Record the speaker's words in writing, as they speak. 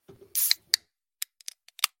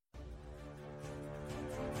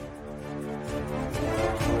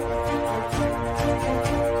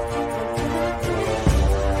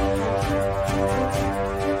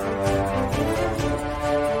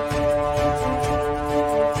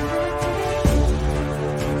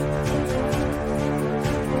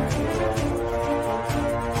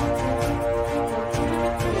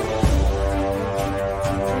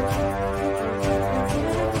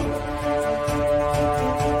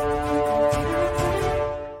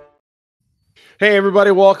Hey, everybody.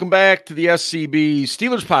 Welcome back to the SCB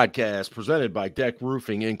Steelers Podcast presented by DEK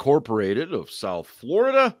Roofing Incorporated of South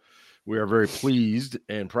Florida. We are very pleased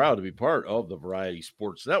and proud to be part of the Variety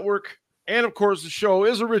Sports Network. And, of course, the show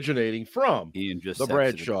is originating from the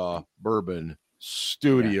Bradshaw Bourbon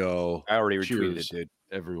Studio. Yeah, I already retweeted it, dude.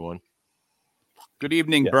 Everyone. Good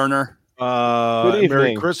evening, Burner. Good evening.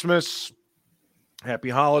 Merry Christmas. Happy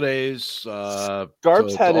holidays.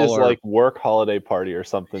 Scarps had his work holiday party or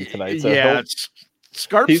something tonight. So yeah,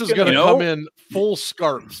 Scarps is going to come in full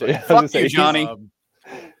Scarps. Yeah, fuck you, Johnny.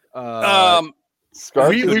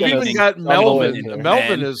 We've even got Melvin.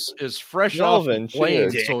 Melvin is fresh off the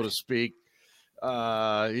plane, so to speak.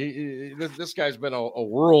 This guy's been a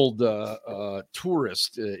world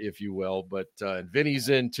tourist, if you will. But Vinny's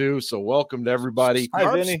in too, so welcome to everybody.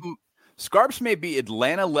 Hi, Vinny. Scarps may be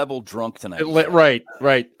Atlanta level drunk tonight. Right.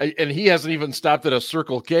 And he hasn't even stopped at a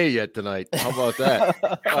Circle K yet tonight. How about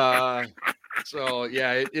that? So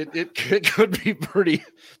yeah, it could be pretty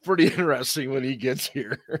interesting when he gets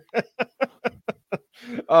here.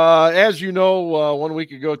 As you know, 1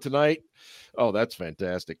 week ago tonight. Oh, that's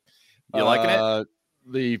fantastic. You liking it?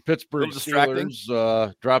 The Pittsburgh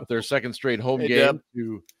Steelers dropped their second straight home game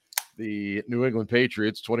to the New England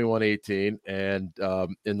Patriots, 21-18. And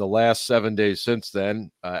in the last 7 days since then,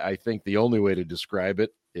 I think the only way to describe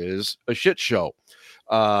it is a shit show.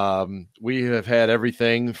 We have had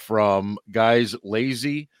everything from guys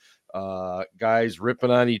lazy, guys ripping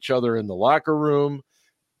on each other in the locker room,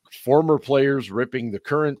 former players ripping the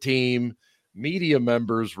current team, media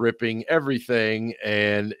members ripping everything,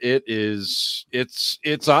 and it's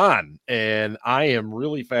on. And I am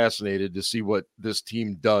really fascinated to see what this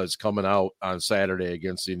team does coming out on Saturday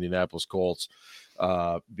against the Indianapolis Colts,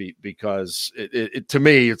 because it to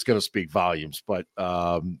me it's going to speak volumes. But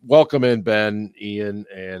welcome in, Ben, Ian,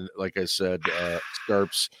 and like I said,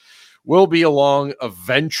 Scarps will be along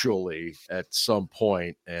eventually at some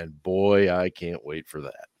point, and boy, I can't wait for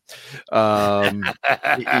that.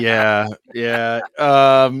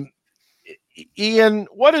 Ian,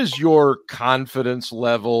 what is your confidence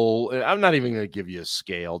level? I'm not even going to give you a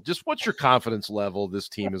scale. Just what's your confidence level this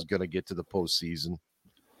team is going to get to the postseason?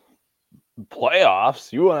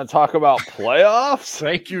 Playoffs? You want to talk about playoffs?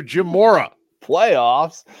 Thank you, Jim Mora.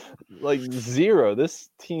 Playoffs? Zero. This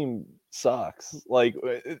team sucks.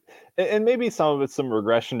 And maybe some of it's some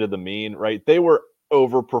regression to the mean, right? They were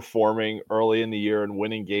overperforming early in the year and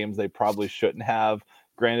winning games they probably shouldn't have.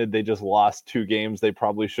 Granted, they just lost 2 games they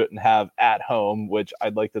probably shouldn't have at home, which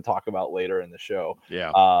I'd like to talk about later in the show.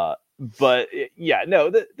 Yeah.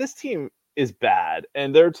 This team is bad,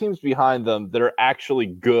 and there are teams behind them that are actually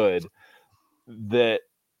good that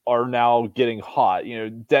are now getting hot. You know,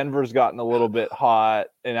 Denver's gotten a little bit hot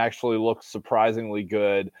and actually looks surprisingly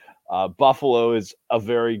good. Buffalo is a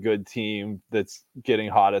very good team that's getting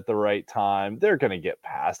hot at the right time. They're going to get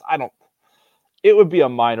past. It would be a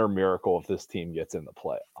minor miracle if this team gets in the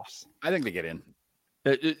playoffs. I think they get in.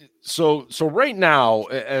 So right now,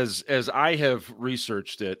 as I have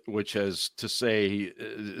researched it, which has to say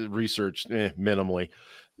researched minimally,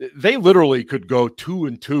 they literally could go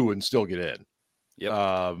 2-2 and still get in. Yep.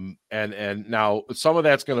 And now some of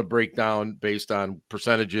that's going to break down based on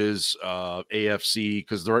percentages, AFC,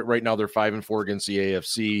 because right now they're 5-4 against the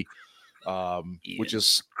AFC, which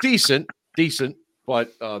is decent,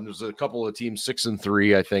 but there's a couple of teams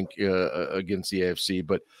 6-3, I think, against the AFC,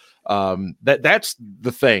 but that's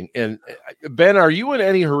the thing. And Ben, are you in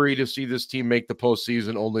any hurry to see this team make the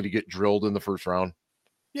postseason only to get drilled in the first round?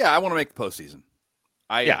 Yeah, I want to make the postseason.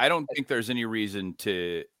 I don't think there's any reason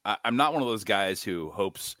to. I'm not one of those guys who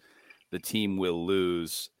hopes the team will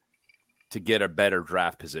lose to get a better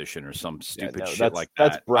draft position or some stupid shit like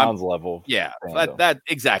that. That's Browns level. Yeah, that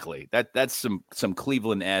exactly. That's some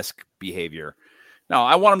Cleveland-esque behavior. No,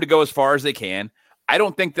 I want them to go as far as they can. I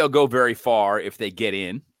don't think they'll go very far if they get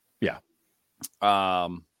in. Yeah.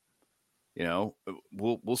 We'll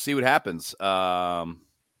see what happens. Obviously,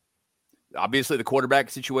 the quarterback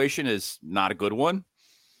situation is not a good one.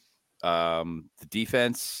 The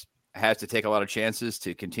defense has to take a lot of chances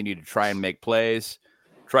to continue to try and make plays,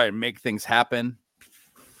 try and make things happen.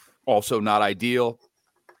 Also not ideal,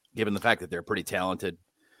 given the fact that they're pretty talented.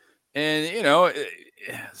 And,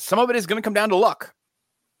 some of it is going to come down to luck.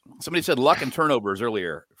 Somebody said luck and turnovers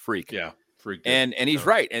earlier. Freak. Yeah. Freak. And he's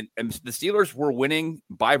right. And the Steelers were winning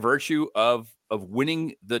by virtue of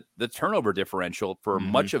winning the turnover differential for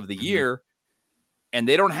much of the year. And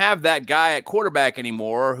they don't have that guy at quarterback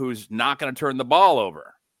anymore who's not going to turn the ball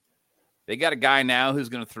over. They got a guy now who's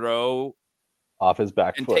going to throw off his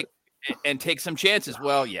back foot and take some chances.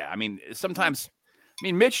 Well, yeah. I mean, sometimes,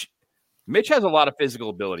 Mitch Mitch has a lot of physical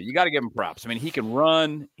ability. You got to give him props. I mean, he can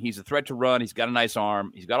run. He's a threat to run. He's got a nice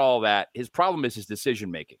arm. He's got all that. His problem is his decision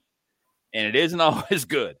making, and it isn't always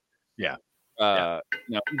good. Yeah.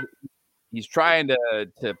 He's trying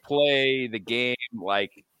to play the game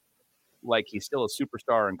like he's still a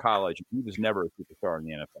superstar in college. He was never a superstar in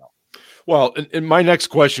the NFL. Well, and my next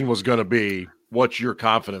question was going to be, what's your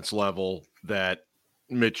confidence level that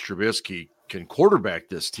Mitch Trubisky can quarterback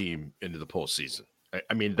this team into the postseason?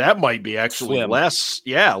 I mean, that might be actually Slim.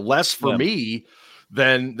 less for me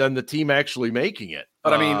than the team actually making it.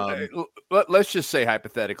 But I mean, let's just say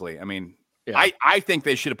hypothetically. I mean, I think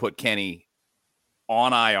they should have put Kenny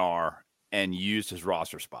on IR and used his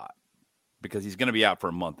roster spot because he's going to be out for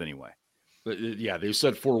a month anyway. Yeah, they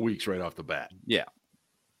said 4 weeks right off the bat. Yeah.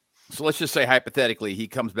 So let's just say hypothetically he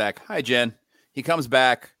comes back. Hi, Jen. He comes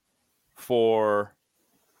back for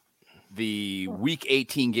the Week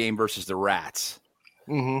 18 game versus the Rats.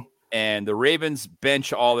 Mm-hmm. And the Ravens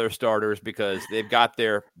bench all their starters because they've got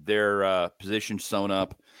their position sewn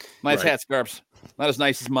up. Nice hat, Scarps. Not as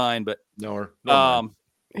nice as mine, but no.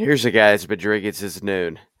 Here's a guy that's been drinking since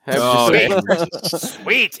noon.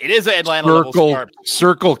 Sweet. It is an Atlanta level Scarps.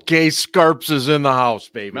 Circle K Scarps is in the house,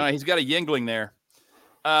 baby. No, he's got a Yingling there.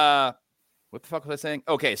 What the fuck was I saying?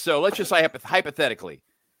 Okay, so let's just say hypothetically,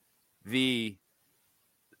 the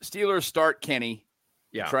Steelers start Kenny,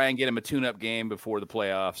 try and get him a tune-up game before the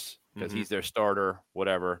playoffs because he's their starter,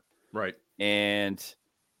 whatever. Right. And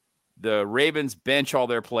the Ravens bench all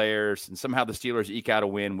their players, and somehow the Steelers eke out a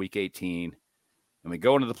win Week 18. And we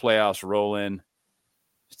go into the playoffs, roll in.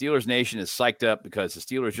 Steelers Nation is psyched up because the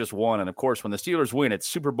Steelers just won. And, of course, when the Steelers win, it's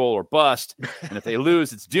Super Bowl or bust. And if they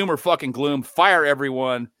lose, it's doom or fucking gloom. Fire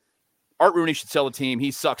everyone. Art Rooney should sell the team.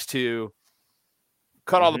 He sucks too.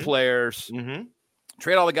 Cut all the players.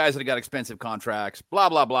 Trade all the guys that have got expensive contracts. Blah,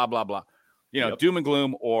 blah, blah, blah, blah. Doom and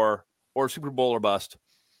gloom or Super Bowl or bust.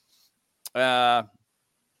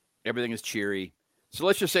 Everything is cheery. So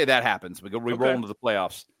let's just say that happens. We roll into the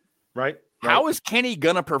playoffs. Right. How is Kenny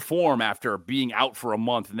going to perform after being out for a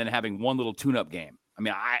month and then having one little tune-up game? I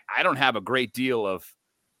mean, I don't have a great deal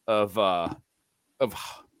of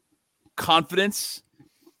confidence.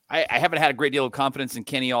 I haven't had a great deal of confidence in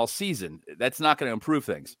Kenny all season. That's not going to improve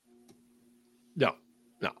things. No,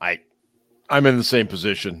 I'm in the same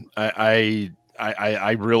position. I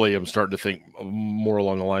really am starting to think more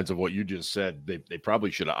along the lines of what you just said. They probably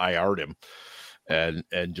should have IR'd him and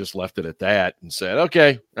just left it at that and said,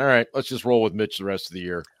 okay, all right, let's just roll with Mitch the rest of the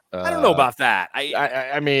year. I don't know about that.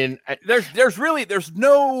 I mean, there's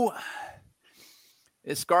no,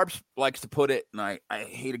 as Scarps likes to put it, and I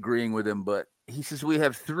hate agreeing with him, but he says we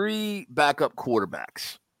have 3 backup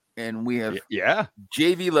quarterbacks and we have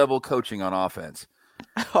JV level coaching on offense.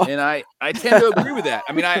 And I tend to agree with that.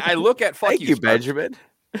 I mean, I look at Thank you, Benjamin.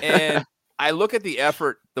 And I look at the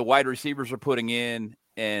effort the wide receivers are putting in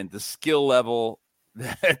and the skill level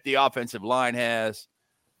that the offensive line has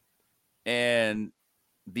and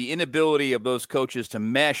the inability of those coaches to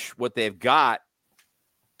mesh what they've got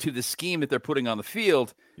to the scheme that they're putting on the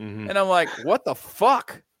field. And I'm like, what the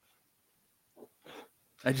fuck?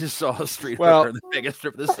 I just saw a street hooker in the biggest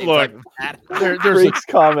strip of the same type of hat. There's a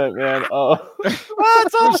comment, man.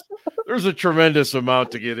 There's a tremendous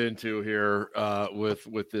amount to get into here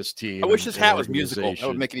with this team. I wish this hat was musical. That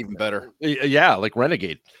would make it even better. Yeah, like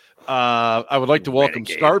Renegade. I would like to welcome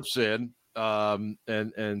Scarps in.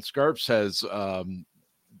 And Scarps has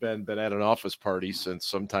been at an office party since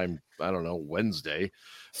sometime, I don't know, Wednesday.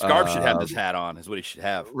 Scarps should have this hat on, is what he should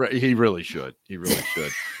have. Right, he really should.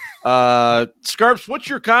 Scarps, what's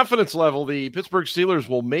your confidence level the Pittsburgh Steelers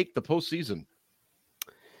will make the postseason?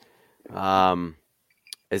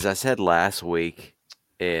 As I said last week,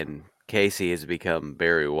 and Casey has become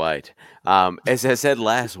Barry White. As I said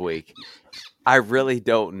last week, I really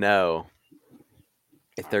don't know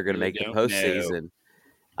if they're going to make the postseason.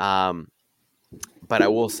 But I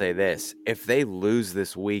will say this: if they lose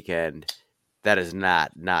this weekend, that is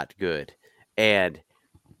not good, and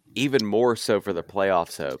even more so for the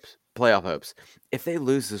playoff hopes. If they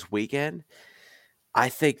lose this weekend, I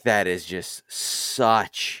think that is just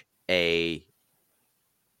such a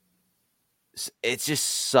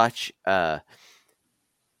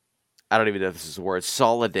I don't even know if this is a word.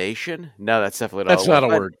 Solidation? No, that's definitely not a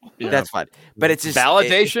word. Yeah. That's fine. But it's just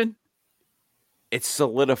validation. It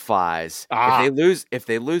solidifies. If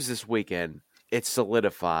they lose this weekend, it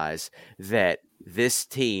solidifies that this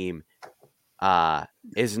team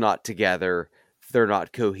is not together. They're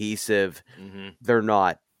not cohesive. They're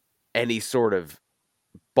not any sort of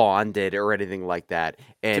bonded or anything like that.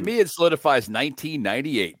 And to me, it solidifies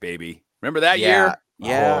 1998, baby. Remember that year?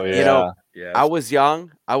 Yeah. Oh, yeah. Yeah, I was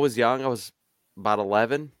young. I was about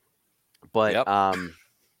 11, but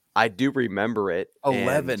I do remember it.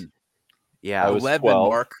 11. I was 11, 12.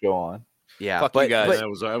 Mark. Go on. Yeah, Fuck you guys.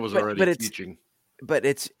 I was already teaching. But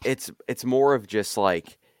it's more of just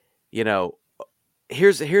like,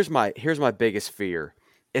 here's my biggest fear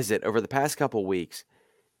is that over the past couple weeks,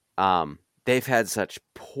 they've had such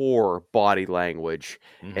poor body language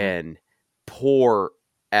and poor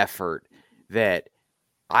effort that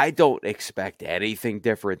I don't expect anything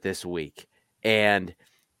different this week. And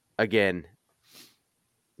again,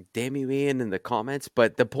 damn you, Ian, in the comments.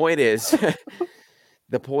 But the point is,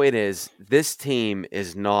 this team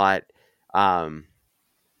is not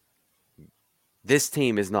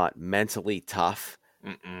mentally tough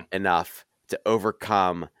enough to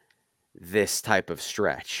overcome this type of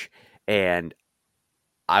stretch. And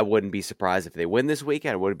I wouldn't be surprised if they win this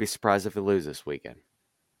weekend. I wouldn't be surprised if they lose this weekend.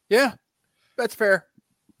 Yeah, that's fair.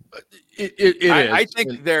 I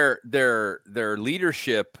think their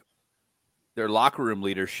leadership, their locker room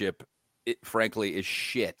leadership, frankly, is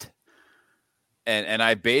shit. And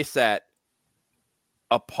I base that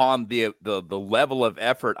upon the level of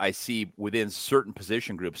effort I see within certain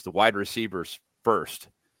position groups, the wide receivers first.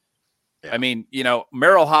 Yeah. I mean,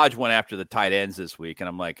 Merrill Hodge went after the tight ends this week, and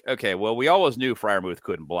I'm like, okay, well, we always knew Freiermuth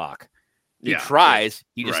couldn't block. He tries,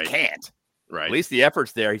 he just can't. Right. At least the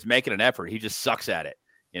effort's there. He's making an effort. He just sucks at it.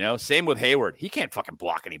 Same with Hayward. He can't fucking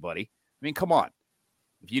block anybody. I mean, come on.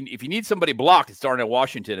 If you need somebody blocked, it's starting at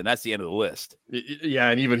Washington, and that's the end of the list. Yeah,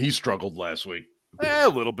 and even he struggled last week. A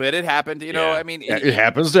little bit. It happened. I mean, it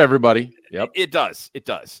happens to everybody. Yep. It does. It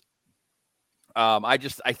does. I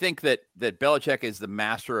think that Belichick is the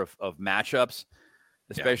master of matchups,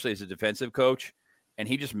 especially as a defensive coach, and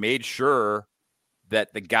he just made sure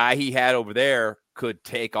that the guy he had over there could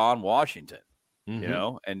take on Washington.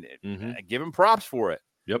 And give him props for it.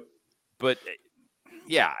 Yep. But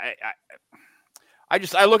yeah,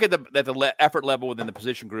 I look at the effort level within the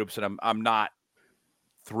position groups, and I'm not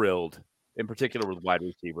thrilled, in particular with wide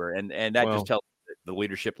receiver, and that just tells me the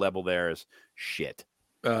leadership level there is shit.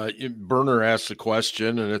 Burner asked a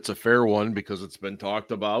question, and it's a fair one because it's been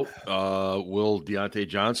talked about. Will Deontay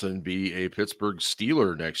Johnson be a Pittsburgh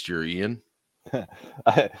Steeler next year, Ian?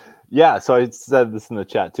 Yeah, so I said this in the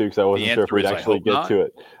chat too because I wasn't sure if we'd actually get to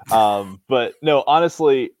it. But no,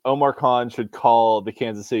 honestly, Omar Khan should call the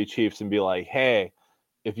Kansas City Chiefs and be like, hey,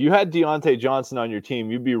 if you had Deontay Johnson on your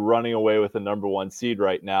team, you'd be running away with the number 1 seed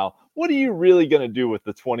right now. What are you really going to do with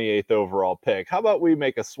the 28th overall pick? How about we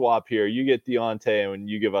make a swap here? You get Deontay and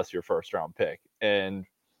you give us your first round pick. And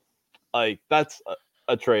that's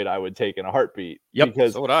a trade I would take in a heartbeat. Yep.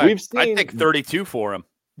 Because so would I. We've seen, I'd take 32 for him.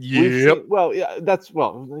 Yep.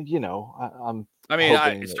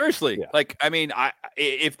 Seriously,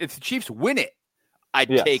 if the Chiefs win it, I'd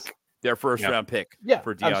take their first round pick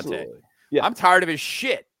for Deontay. Absolutely. Yeah. I'm tired of his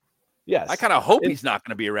shit. Yes. I kind of hope he's not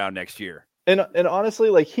going to be around next year. And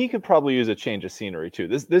honestly, he could probably use a change of scenery too.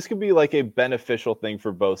 This could be a beneficial thing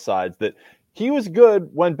for both sides. That he was good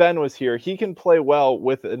when Ben was here. He can play well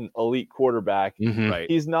with an elite quarterback. Right.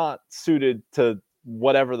 He's not suited to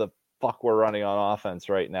whatever the fuck we're running on offense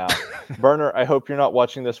right now. Burner, I hope you're not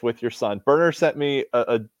watching this with your son. Burner sent me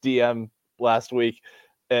a DM last week,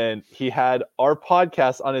 and he had our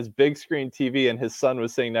podcast on his big screen TV, and his son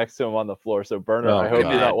was sitting next to him on the floor. So, Burner, I hope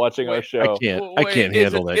you're not watching our show. I can't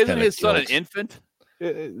handle that. Isn't his son an infant?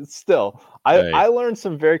 Still, I learned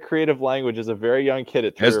some very creative language as a very young kid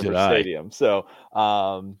at Three River Stadium. So,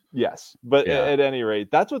 yes. But at any rate,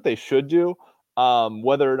 that's what they should do.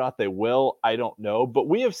 Whether or not they will, I don't know. But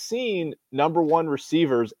we have seen number 1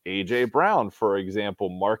 receivers, A.J. Brown, for example,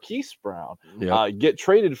 Marquise Brown, get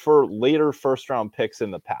traded for later first-round picks in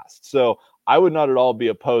the past. So I would not at all be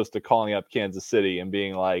opposed to calling up Kansas City and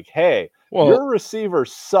being like, hey, your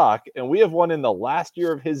receivers suck, and we have one in the last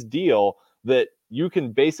year of his deal that you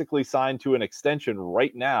can basically sign to an extension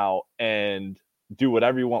right now and do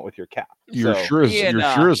whatever you want with your cap. You're sure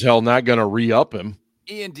as hell not going to re-up him.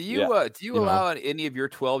 Ian, do you allow any of your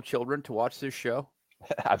 12 children to watch this show?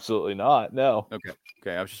 Absolutely not. No.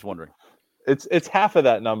 Okay. I was just wondering. It's half of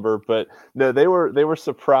that number, but no, they were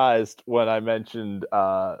surprised when I mentioned.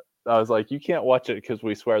 I was like, you can't watch it because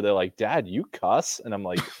we swear. They're like, Dad, you cuss, and I'm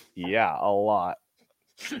like, yeah, a lot.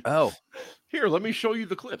 Oh, here, let me show you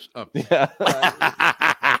the clips. Oh.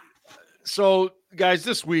 Yeah. So, guys,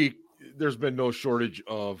 this week there's been no shortage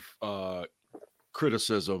of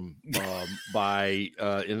criticism by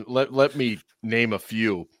let me name a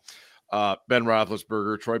few. Ben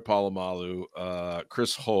Roethlisberger, Troy Polamalu,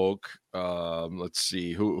 Chris Hoke, let's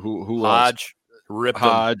see who Hodge, else?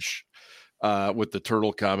 Hodge, with the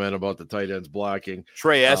turtle comment about the tight ends blocking.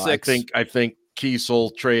 Trey Essex. I think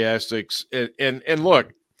Kiesel, Trey Essex, and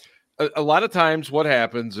look, a lot of times what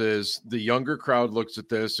happens is the younger crowd looks at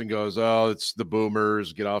this and goes, "Oh, it's the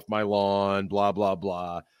boomers, get off my lawn, blah blah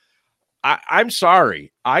blah." I'm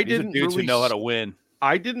sorry, I didn't really know how to win.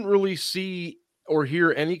 I didn't really see or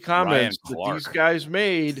hear any comments that these guys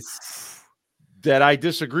made that I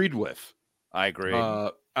disagreed with. I agree.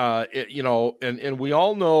 And we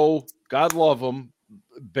all know, God love him,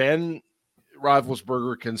 Ben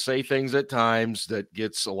Roethlisberger can say things at times that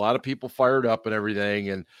gets a lot of people fired up and everything.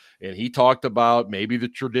 And he talked about maybe the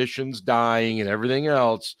traditions dying and everything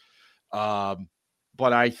else. But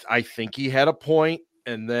I think he had a point.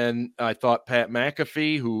 And then I thought Pat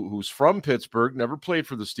McAfee, who's from Pittsburgh, never played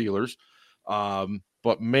for the Steelers.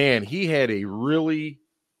 But man, he had a really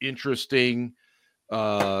interesting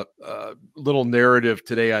little narrative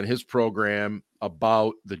today on his program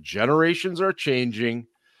about the generations are changing,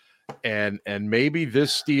 and maybe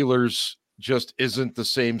this Steelers just isn't the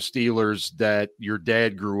same Steelers that your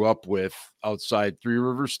dad grew up with outside Three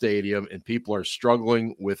Rivers Stadium, and people are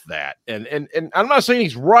struggling with that. And I'm not saying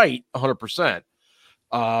he's right 100%,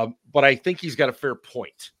 but I think he's got a fair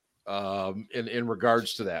point in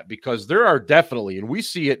regards to that, because there are definitely, and we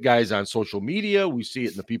see it, guys, on social media, we see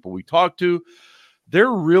it in the people we talk to,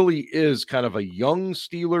 there really is kind of a young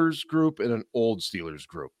Steelers group and an old Steelers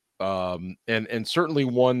group, and certainly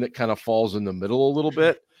one that kind of falls in the middle a little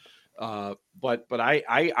bit. But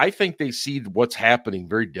I think they see what's happening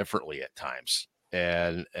very differently at times.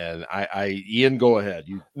 And Ian, go ahead.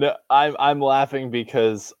 No, I'm laughing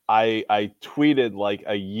because I tweeted like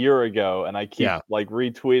a year ago, and I keep like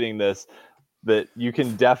retweeting this, that you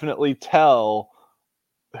can definitely tell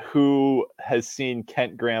who has seen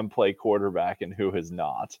Kent Graham play quarterback and who has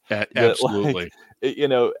not. Absolutely.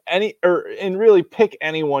 And really pick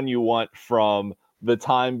anyone you want from the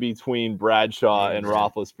time between Bradshaw and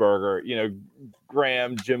Roethlisberger.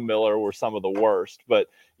 Graham, Jim Miller were some of the worst, but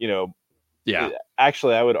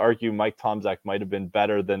actually I would argue Mike Tomczak might have been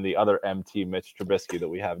better than the other MT Mitch Trubisky that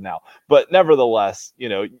we have now. But nevertheless,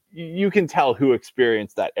 you can tell who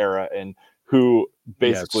experienced that era and who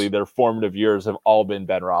basically their formative years have all been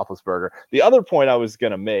Ben Roethlisberger. The other point I was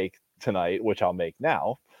going to make tonight, which I'll make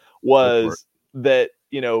now, was that,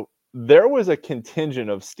 there was a contingent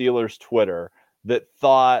of Steelers Twitter that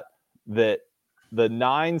thought that the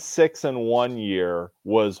 9-6-1 year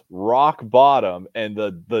was rock bottom, and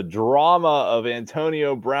the drama of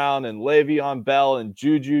Antonio Brown and Le'Veon Bell and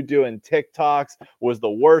Juju doing TikToks was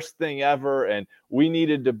the worst thing ever, and we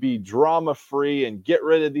needed to be drama free and get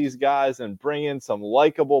rid of these guys and bring in some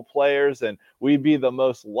likable players, and we'd be the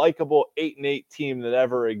most likable 8-8 team that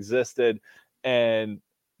ever existed. And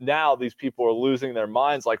now these people are losing their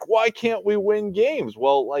minds, like, why can't we win games?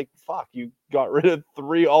 Well, like, fuck, you got rid of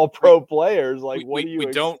 3 all-pro players. Like, what do you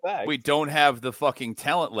expect? We don't have the fucking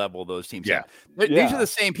talent level those teams have. These are the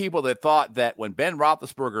same people that thought that when Ben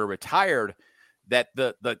Roethlisberger retired, that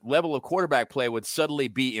the level of quarterback play would suddenly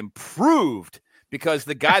be improved because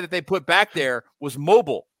the guy that they put back there was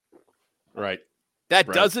mobile. Right.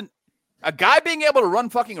 A guy being able to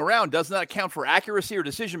run fucking around does not account for accuracy or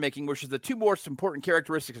decision-making, which is the 2 most important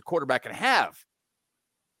characteristics a quarterback can have.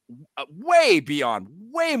 Way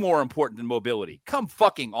more important than mobility. Come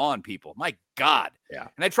fucking on, people. My God. Yeah.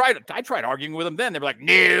 And I tried arguing with them then. They were like,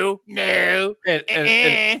 no.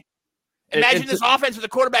 Imagine this offense with a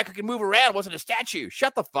quarterback who can move around wasn't a statue.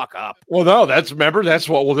 Shut the fuck up. Well, no, that's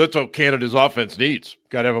what Canada's offense needs.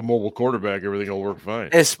 Got to have a mobile quarterback. Everything will work fine.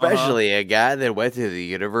 Especially a guy that went to the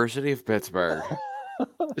University of Pittsburgh.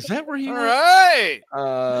 Is that where he All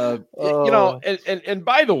went? right. And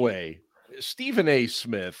by the way, Stephen A.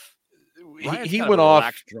 Smith, he went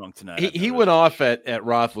off drunk tonight. He went off at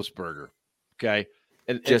Roethlisberger. Okay.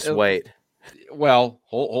 And wait. Well,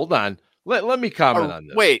 hold on. Let me comment on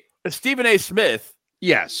this. Wait. Stephen A. Smith.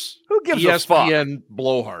 Yes. Who gives ESPN a fuck?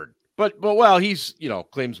 blowhard. But he's,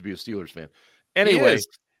 claims to be a Steelers fan. Anyway,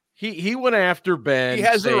 he went after Ben. He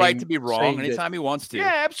has the right to be wrong anytime he wants to.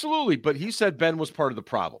 Yeah, absolutely. But he said Ben was part of the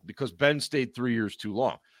problem because Ben stayed 3 years too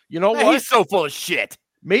long. You know what? He's so full of shit.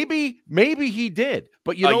 Maybe he did.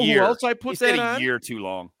 But who else I put that on? A year too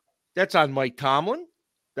long. That's on Mike Tomlin.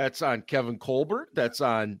 That's on Kevin Colbert. That's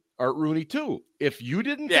on Art Rooney too. If you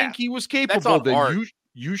didn't think he was capable, then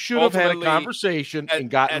you should have had a conversation and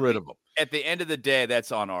gotten rid of him. At the end of the day,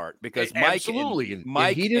 that's on Art because Mike he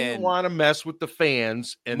didn't want to mess with the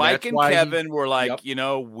fans. And Mike and Kevin were like,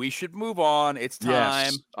 we should move on. It's time.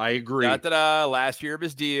 Yes, I agree. Last year of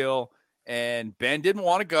his deal, and Ben didn't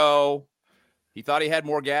want to go. He thought he had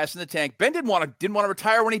more gas in the tank. Ben didn't want to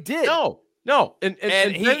retire when he did. No, and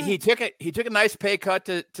he took a nice pay cut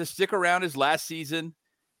to stick around his last season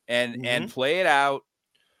and play it out,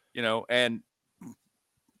 and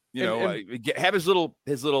have his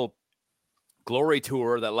little glory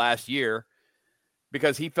tour that last year,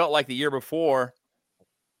 because he felt like the year before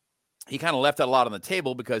he kind of left a lot on the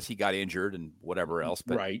table because he got injured and whatever else.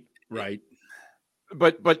 But right.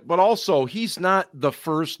 But also he's not the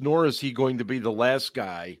first, nor is he going to be the last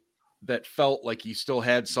guy that felt like he still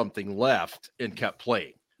had something left and kept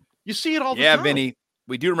playing. You see it all the time. Yeah, Vinny,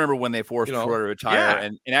 we do remember when they forced Troy to retire,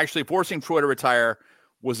 and actually forcing Troy to retire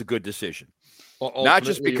was a good decision. Not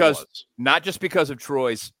just because of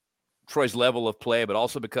Troy's level of play, but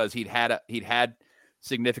also because he'd had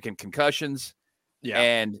significant concussions. Yeah.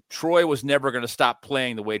 And Troy was never going to stop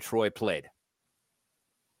playing the way Troy played.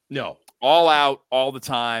 No. All out, all the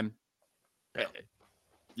time.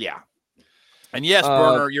 Yeah. And yes,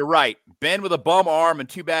 Burner, you're right. Ben with a bum arm and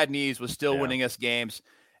 2 bad knees was still winning us games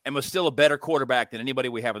and was still a better quarterback than anybody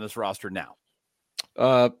we have on this roster now.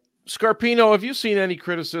 Scarpino, have you seen any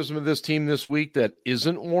criticism of this team this week that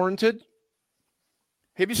isn't warranted?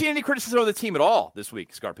 Have you seen any criticism of the team at all this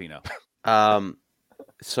week, Scarpino?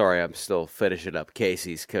 Sorry, I'm still finishing up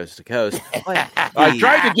Casey's Coast to Coast. I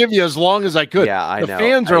tried to give you as long as I could. Yeah, I know. The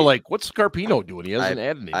fans are like, what's Scarpino doing? He hasn't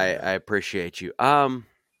added anything. I appreciate you.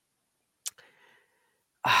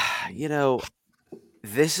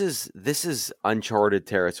 This is uncharted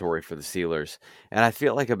territory for the Steelers. And I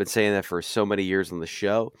feel like I've been saying that for so many years on the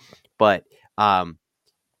show. But, the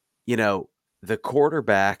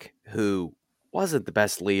quarterback who wasn't the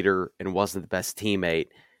best leader and wasn't the best teammate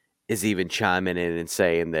is even chiming in and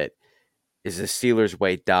saying that, is the Steelers'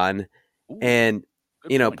 way done? Ooh, and,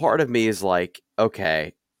 part of me is like,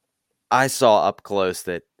 okay, I saw up close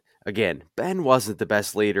that, again, Ben wasn't the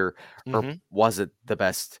best leader or wasn't the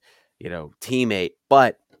best, teammate,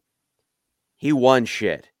 but he won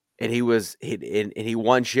shit. And he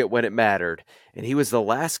won shit when it mattered. And he was the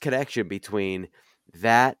last connection between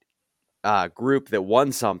that group that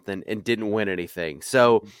won something and didn't win anything.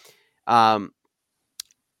 So,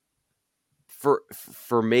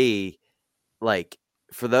 for me, like,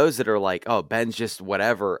 for those that are like, oh, Ben's just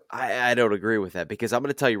whatever, I don't agree with that, because I'm going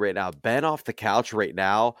to tell you right now, Ben off the couch right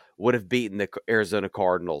now would have beaten the Arizona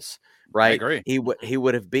Cardinals, right? I agree. He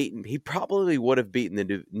probably would have beaten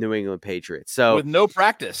the New England Patriots. So with no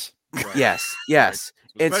practice. Right. Yes. Right.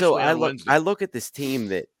 And so I look at this team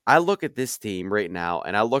right now,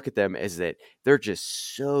 and I look at them as that they're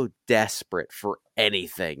just so desperate for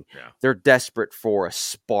anything. Yeah. They're desperate for a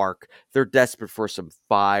spark. They're desperate for some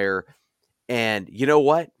fire. And you know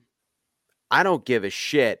what? I don't give a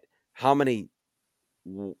shit how many,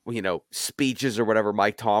 speeches or whatever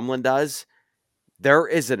Mike Tomlin does. There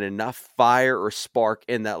isn't enough fire or spark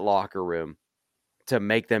in that locker room to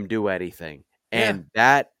make them do anything. And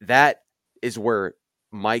that is where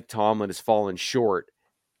Mike Tomlin has fallen short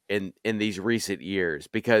in these recent years,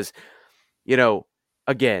 because,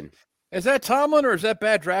 again, is that Tomlin or is that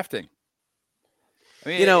bad drafting? I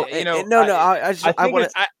mean, no.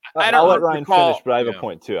 I'll let Ryan finish, but I have a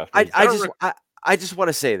point too. I just want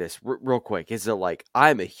to say this real quick. Is that, like,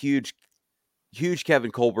 I'm a huge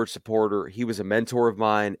Kevin Colbert supporter. He was a mentor of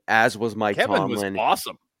mine, as was Mike Tomlin. Kevin was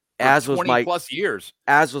awesome. As was 20 plus years.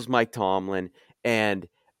 As was Mike Tomlin, and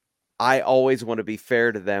I always want to be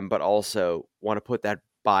fair to them, but also want to put that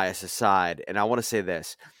bias aside. And I want to say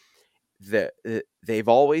this: they've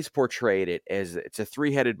always portrayed it as it's a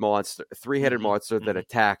three-headed monster that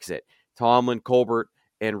attacks it. Tomlin, Colbert,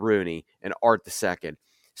 and Rooney, and Art II.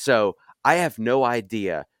 So I have no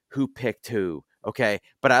idea who picked who, okay?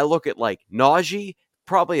 But I look at, like, Najee,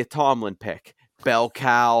 probably a Tomlin pick. Bell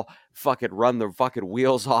cow, fucking run the fucking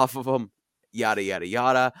wheels off of him, yada, yada,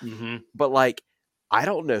 yada. Mm-hmm. But, like, I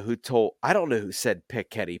don't know who said pick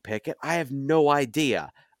Kenny Pickett. I have no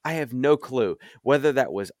idea. I have no clue whether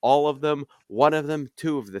that was all of them, one of them,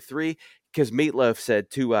 two of the three, because Meatloaf said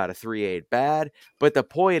 2 out of 3 ain't bad. But the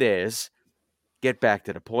point is, get back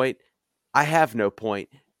to the point, I have no point,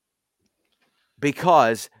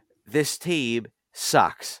 because this team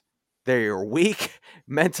sucks. They're weak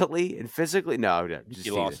mentally and physically. No, just he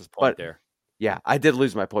lost his point there. Yeah, I did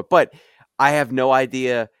lose my point, but I have no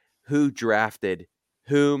idea who drafted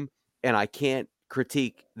whom, and I can't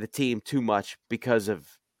critique the team too much because of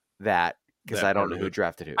that, because I don't know who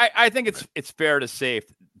drafted who. I think it's fair to say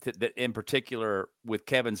that in particular with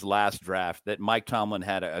Kevin's last draft, that Mike Tomlin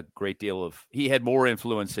had a great deal of, he had more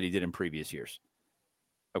influence than he did in previous years.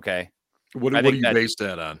 Okay. What do you base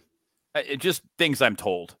that on? Just things I'm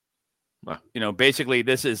told. Huh. Basically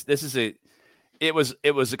it was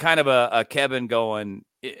a kind of a Kevin going,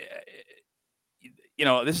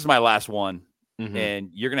 this is my last one, Mm-hmm. and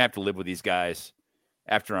you're going to have to live with these guys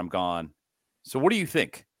after I'm gone. So what do you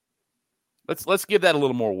think? Let's give that a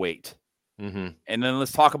little more weight. Mm-hmm. And then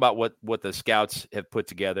let's talk about what the scouts have put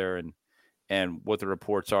together and what the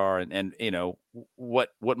reports are and what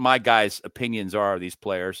my guys' opinions are of these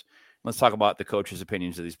players. Let's talk about the coaches'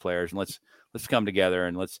 opinions of these players, and let's come together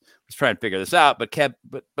and let's try and figure this out. But Kev,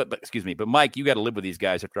 but excuse me, but Mike, you got to live with these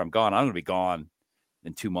guys after I'm gone. I'm going to be gone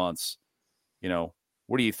in 2 months.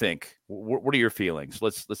 What do you think? What are your feelings?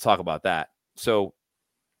 Let's talk about that. So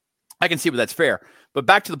I can see where that's fair. But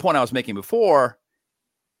back to the point I was making before,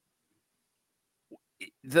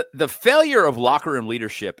 the failure of locker room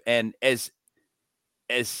leadership, and as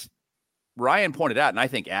Ryan pointed out, and I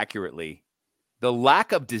think accurately, the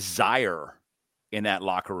lack of desire in that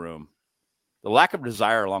locker room, the lack of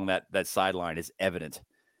desire along that sideline is evident.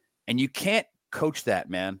 And you can't coach that,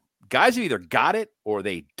 man. Guys have either got it or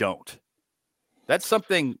they don't. That's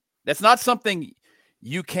not something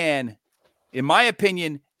you can, in my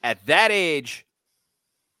opinion, at that age,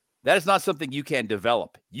 that is not something you can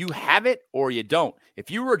develop. You have it or you don't.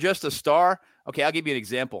 If you were just a star, okay, I'll give you an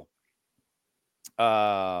example.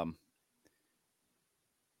 Martavis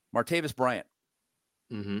Bryant.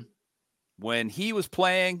 Mm-hmm. When he was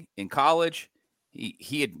playing in college,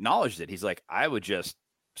 he acknowledged it. He's like, I would just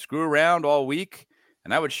screw around all week,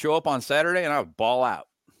 and I would show up on Saturday, and I would ball out.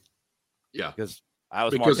 Yeah. Because I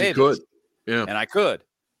was because Martavis. he could. Yeah. And I could.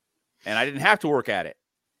 And I didn't have to work at it.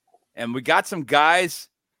 And we got some guys,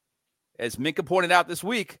 as Minka pointed out this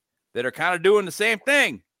week, that are kind of doing the same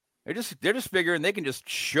thing. They're just figuring they can just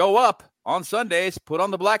show up on Sundays, put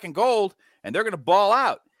on the black and gold, and they're going to ball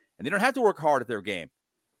out. And they don't have to work hard at their game.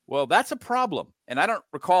 Well, that's a problem. And I don't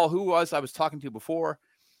recall who I was talking to before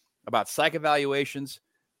about psych evaluations,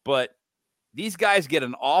 but these guys get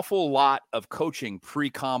an awful lot of coaching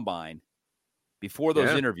pre-combine before those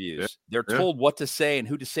interviews. They're told what to say and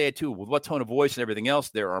who to say it to, with what tone of voice and everything else.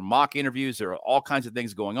 There are mock interviews. There are all kinds of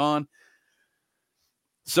things going on.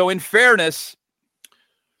 So in fairness,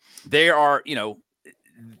 they are,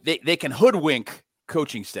 they can hoodwink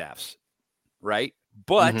coaching staffs, right?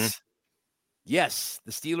 But yes,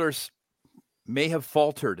 the Steelers may have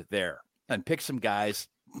faltered there and picked some guys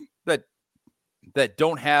that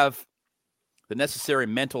don't have the necessary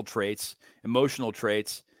mental traits, emotional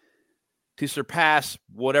traits to surpass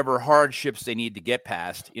whatever hardships they need to get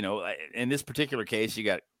past. In this particular case, you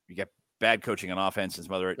got bad coaching on offense and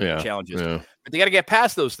some other challenges, but they got to get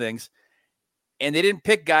past those things. And they didn't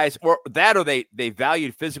pick guys or they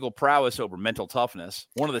valued physical prowess over mental toughness.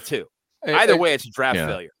 One of the two. Either way, it's a draft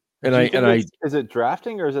failure. Is it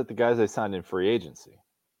drafting or is it the guys they signed in free agency?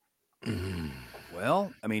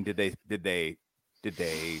 Well, I mean, did they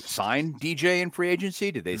sign DJ in free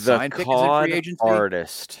agency? Did they sign Pickens in free agency?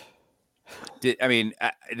 Artist.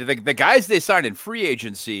 The guys they signed in free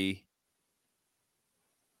agency,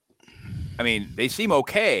 I mean, they seem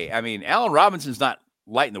okay. I mean, Allen Robinson's not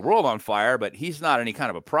lighting the world on fire, but he's not any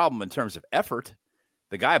kind of a problem in terms of effort.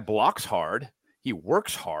 The guy blocks hard. He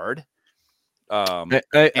works hard.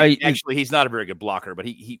 Actually, he's not a very good blocker, but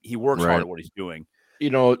he works hard at what he's doing.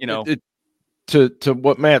 To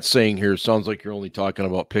what Matt's saying here, sounds like you're only talking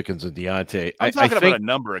about Pickens and Deontay. I'm talking about a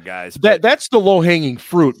number of guys. That's the low hanging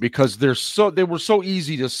fruit because they were so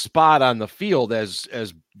easy to spot on the field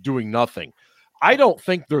as doing nothing. I don't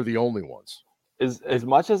think they're the only ones. As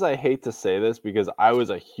much as I hate to say this, because I was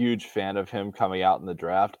a huge fan of him coming out in the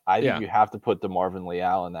draft, I think you have to put DeMarvin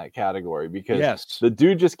Leal in that category because the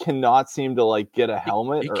dude just cannot seem to get a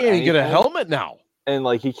helmet. He can't even get a helmet now, and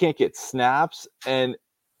he can't get snaps. And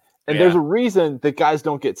there's a reason that guys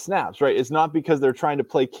don't get snaps, right? It's not because they're trying to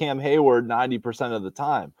play Cam Hayward 90% of the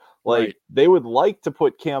time. They would like to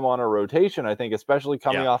put Cam on a rotation, I think, especially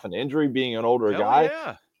coming off an injury, being an older guy.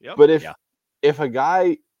 Yeah. Yep. But if a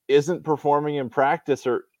guy isn't performing in practice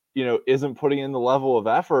or, isn't putting in the level of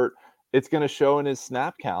effort, it's going to show in his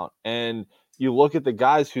snap count. And you look at the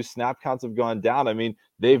guys whose snap counts have gone down. I mean,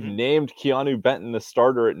 they've named Keanu Benton the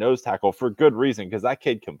starter at nose tackle for good reason, because that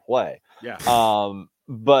kid can play. Yeah.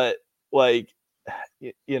 But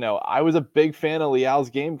I was a big fan of Leal's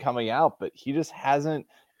game coming out, but it just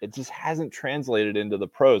hasn't translated into the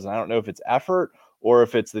pros. And I don't know if it's effort or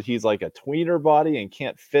if it's that he's like a tweener body and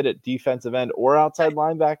can't fit at defensive end or outside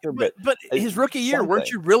linebacker. But his rookie year,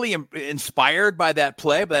 weren't you really inspired by that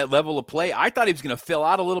play, by that level of play? I thought he was going to fill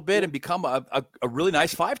out a little bit and become a really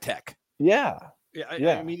nice 5-tech. Yeah.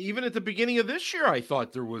 I mean, even at the beginning of this year, I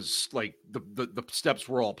thought there was the steps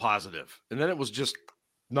were all positive, and then it was just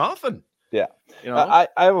nothing. Yeah. I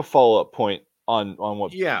have a follow-up point on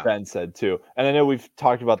what Ben said too. And I know we've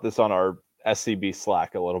talked about this on our SCB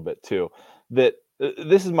Slack a little bit too, that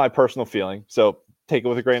this is my personal feeling, so take it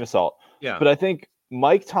with a grain of salt. Yeah. But I think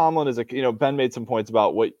Mike Tomlin is Ben made some points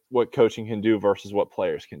about what coaching can do versus what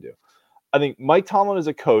players can do. I think Mike Tomlin as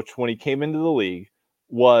a coach, when he came into the league,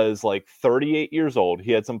 was like 38 years old.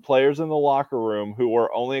 He had some players in the locker room who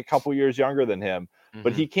were only a couple years younger than him,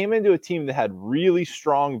 but he came into a team that had really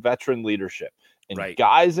strong veteran leadership and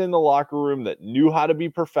guys in the locker room that knew how to be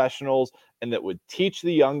professionals and that would teach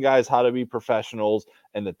the young guys how to be professionals,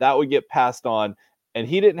 and that would get passed on. And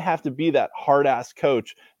he didn't have to be that hard-ass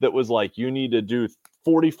coach that was like, you need to do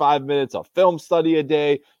 45 minutes of film study a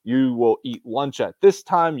day. You will eat lunch at this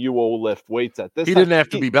time. You will lift weights at this time. He didn't have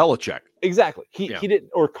to be Belichick. Exactly. He didn't,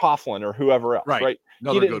 or Coughlin or whoever else, right?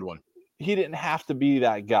 Another good one. He didn't have to be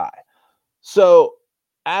that guy. So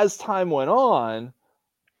as time went on,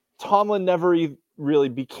 Tomlin never really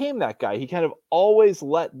became that guy. He kind of always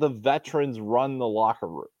let the veterans run the locker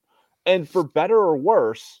room. And for better or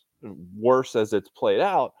worse as it's played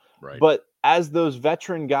out, but as those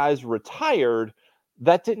veteran guys retired,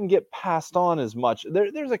 that didn't get passed on as much.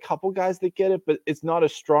 There's a couple guys that get it, but it's not a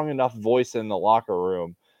strong enough voice in the locker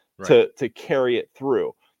room to carry it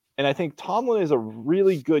through. And I think Tomlin is a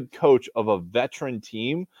really good coach of a veteran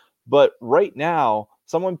team. But right now,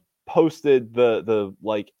 someone posted the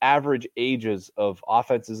like average ages of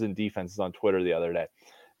offenses and defenses on Twitter the other day.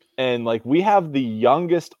 And like, we have the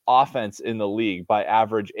youngest offense in the league by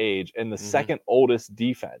average age and the second oldest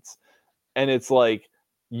defense. And it's like,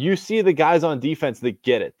 you see the guys on defense that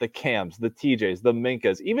get it, the Cams, the TJs, the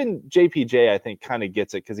Minkas, even JPJ, I think, kind of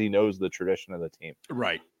gets it because he knows the tradition of the team.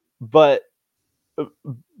 Right. But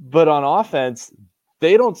on offense,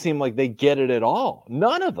 they don't seem like they get it at all.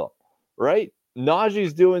 None of them, right?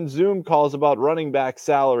 Najee's doing Zoom calls about running back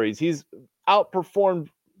salaries. He's outperformed,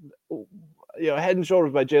 head and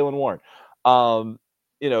shoulders by Jalen Warren.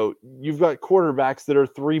 You've got quarterbacks that are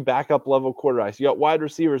 3 backup level quarterbacks. You got wide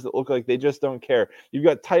receivers that look like they just don't care. You've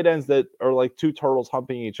got tight ends that are like 2 turtles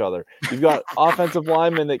humping each other. You've got offensive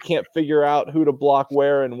linemen that can't figure out who to block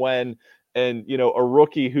where and when. And, a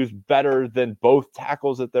rookie who's better than both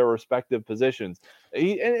tackles at their respective positions.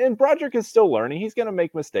 And Broderick is still learning. He's going to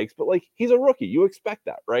make mistakes, but like, he's a rookie. You expect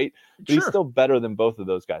that, right? But he's still better than both of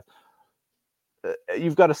those guys.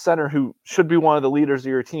 You've got a center who should be one of the leaders of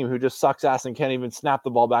your team who just sucks ass and can't even snap the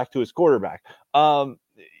ball back to his quarterback. But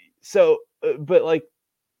like,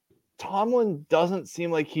 Tomlin doesn't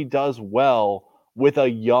seem like he does well with a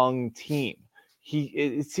young team.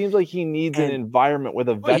 It seems like he needs an environment with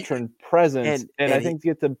a veteran presence. And I think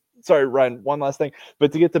Ryan, one last thing,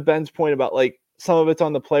 but to get to Ben's point about like, some of it's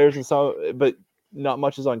on the players and but not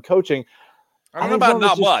much is on coaching. I don't know about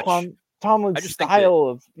not much. Tomlin's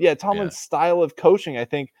style of coaching, I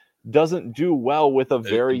think, doesn't do well with a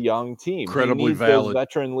very young team. Incredibly he needs valid. Those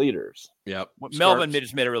veteran leaders. Yep. Melvin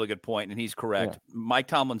just made a really good point, and he's correct. Yeah. Mike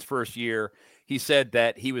Tomlin's first year, he said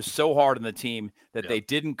that he was so hard on the team that they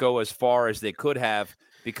didn't go as far as they could have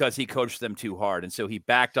because he coached them too hard. And so he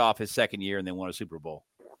backed off his second year and they won a Super Bowl.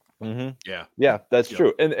 Mm-hmm. Yeah, that's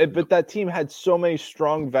true. And but that team had so many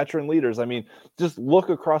strong veteran leaders. I mean, just look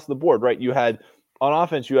across the board, right? You had on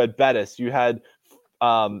offense, you had Bettis, you had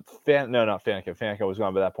not Faneca. Faneca was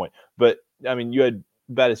gone by that point. But I mean, you had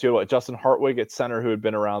Bettis, you had Justin Hartwig at center who had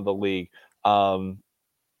been around the league.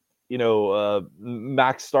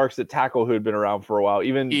 Max Starks at tackle who had been around for a while.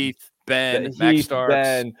 Even Max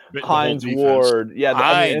Starks, Hines Ward. Yeah,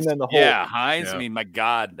 Hines, and then the whole Hines. Yeah. I mean, my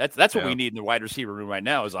God, that's what we need in the wide receiver room right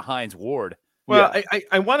now is a Hines Ward. Well,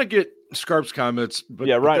 I want to get Scarp's comments, but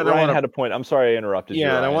Ryan had a point. I'm sorry I interrupted you.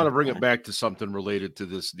 Yeah, and I want to bring it back to something related to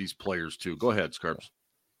these players too. Go ahead, Scarps.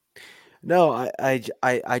 No,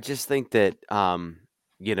 I just think that I'm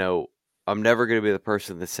never going to be the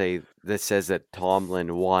person that says that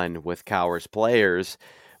Tomlin won with Cowher's players,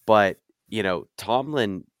 but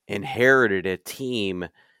Tomlin inherited a team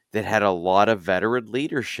that had a lot of veteran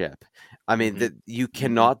leadership. I mean, that you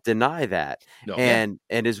cannot deny that. No. And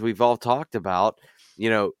as we've all talked about,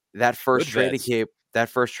 that first training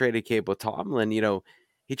camp with Tomlin,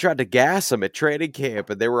 he tried to gas him at training camp,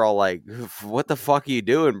 and they were all like, "What the fuck are you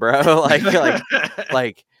doing, bro?"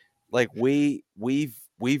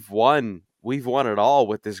 We've won it all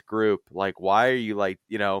with this group. Like, why are you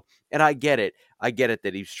and I get it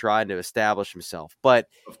that he's trying to establish himself, but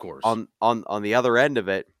of course, on the other end of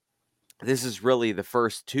it, this is really the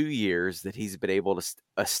first 2 years that he's been able to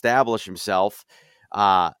establish himself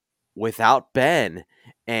without Ben.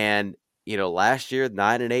 And last year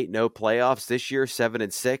 9-8, no playoffs. This year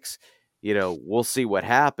 7-6. We'll see what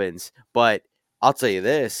happens. But I'll tell you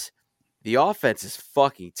this: the offense is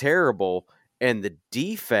fucking terrible, and the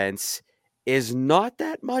defense is not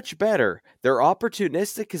that much better. They're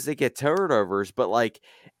opportunistic because they get turnovers, but like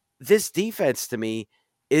this defense to me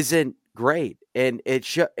isn't great, and it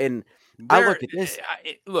should. And I look at this.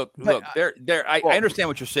 I understand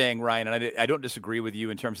what you're saying, Ryan, and I don't disagree with you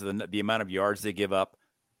in terms of the amount of yards they give up.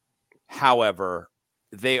 However,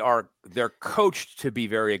 they're coached to be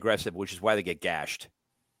very aggressive, which is why they get gashed.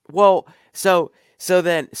 Well, so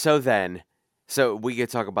then we could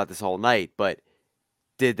talk about this all night, but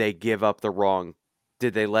did they give up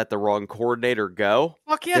did they let the wrong coordinator go?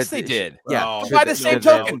 Fuck yes, they did. Yeah. By the same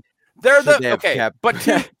token, they're but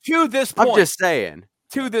to this point, I'm just saying.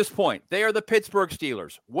 To this point, they are the Pittsburgh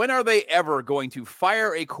Steelers. When are they ever going to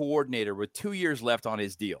fire a coordinator with 2 years left on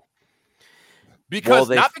his deal? Because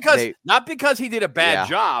not because he did a bad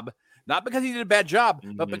job, but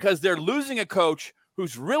because they're losing a coach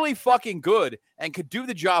who's really fucking good and could do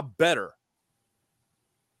the job better.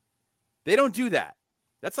 They don't do that.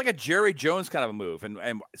 That's like a Jerry Jones kind of a move.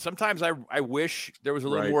 And sometimes I wish there was a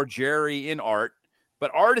little more Jerry in Art,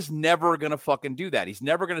 but Art is never going to fucking do that. He's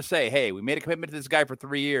never going to say, hey, we made a commitment to this guy for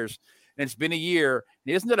 3 years, and it's been a year, and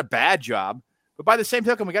he hasn't done a bad job. But by the same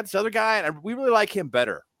token, we got this other guy, and we really like him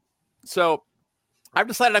better. So I've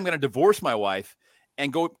decided I'm going to divorce my wife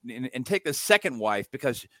and go and take the second wife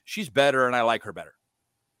because she's better and I like her better.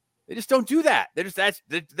 They just don't do that. They're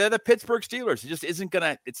the Pittsburgh Steelers. It just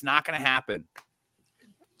it's not going to happen.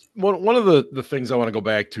 One of the things I want to go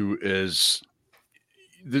back to is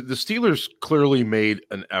the Steelers clearly made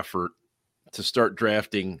an effort to start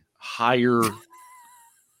drafting higher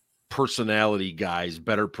personality guys,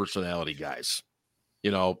 better personality guys. You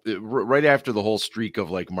know, right after the whole streak of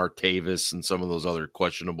like Martavis and some of those other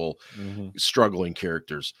questionable, struggling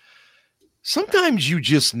characters. Sometimes you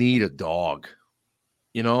just need a dog.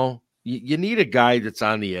 You know, you need a guy that's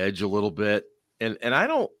on the edge a little bit, and I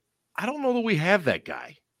don't know that we have that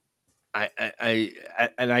guy.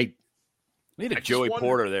 I need a Joey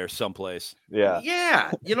Porter there someplace. Yeah.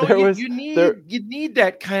 You know, you need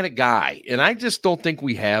that kind of guy, and I just don't think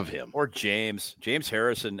we have him. Or James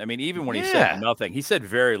Harrison. I mean, even when he said nothing, he said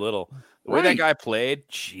very little. The way that guy played,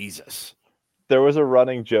 Jesus. There was a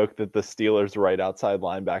running joke that the Steelers' right outside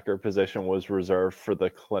linebacker position was reserved for the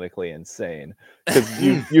clinically insane because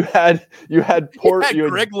you had Greg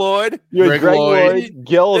Lloyd,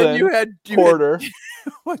 Gilden, you had Porter,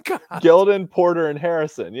 oh my God. Gilden, Porter, and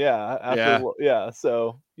Harrison. And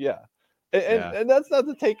that's not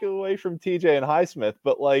to take away from TJ and Highsmith,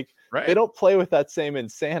 but like they don't play with that same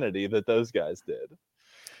insanity that those guys did.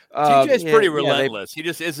 TJ's pretty relentless. He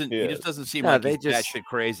just isn't. He just doesn't seem like he's that shit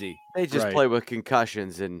crazy. They just play with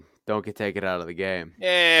concussions and don't get taken out of the game.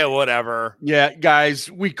 Yeah, whatever. Yeah, guys,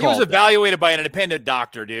 he was evaluated by an independent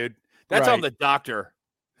doctor, dude. That's on the doctor.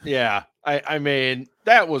 Yeah, I mean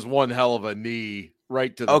that was one hell of a knee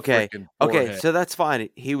right to the freaking forehead. So that's fine.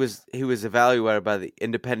 He was evaluated by the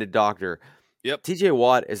independent doctor. Yep. TJ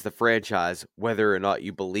Watt is the franchise, whether or not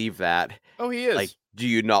you believe that. Oh, he is. Like, do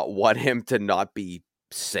you not want him to not be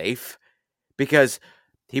safe? Because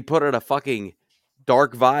he put on a fucking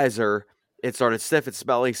dark visor, it started sniffing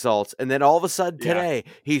smelling salts, and then all of a sudden today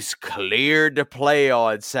he's cleared to play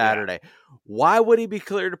on Saturday. Why would he be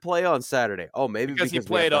cleared to play on Saturday? Oh, maybe because he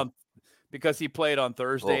played on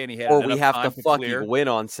Thursday and he had or we have to fucking win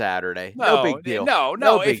on Saturday. No big deal.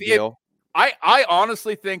 No big deal. I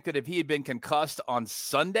honestly think that if he had been concussed on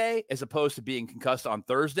Sunday as opposed to being concussed on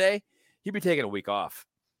Thursday, he'd be taking a week off.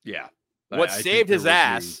 Yeah. What saved his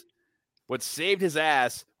ass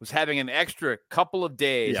was having an extra couple of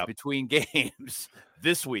days between games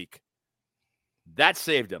this week. That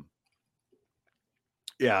saved him.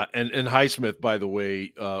 Yeah, and Highsmith, by the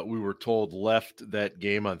way, we were told left that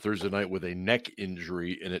game on Thursday night with a neck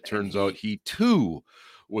injury, and it turns out he too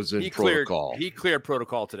was in protocol. He cleared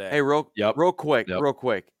protocol today. Hey, real quick.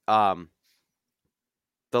 The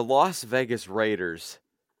Las Vegas Raiders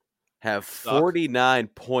have 49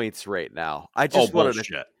 points right now. I just wanted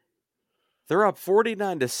to. They're up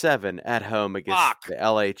 49-7 at home against the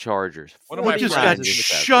LA Chargers. One of my just got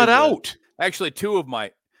shut out. Actually,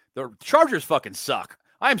 the Chargers fucking suck.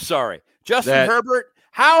 I'm sorry, Justin Herbert.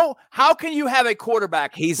 How can you have a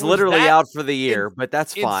quarterback? He's literally out for the year, but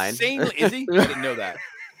that's fine. Is he? I didn't know that.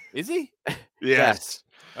 Is he? Yes.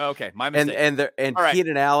 Okay, my mistake. And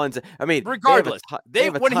Keenan Allen's. I mean, regardless, they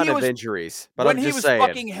have a ton of injuries. But when he was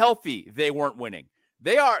fucking healthy, they weren't winning.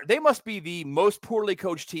 They must be the most poorly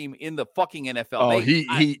coached team in the fucking NFL.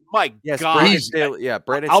 God.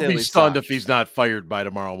 Brandon I'll be stunned if he's not fired by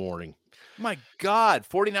tomorrow morning. My God,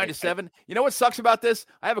 49-7. You know what sucks about this?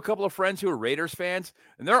 I have a couple of friends who are Raiders fans,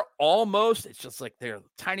 and they're almost, it's just like they're a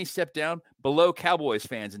tiny step down below Cowboys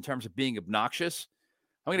fans in terms of being obnoxious.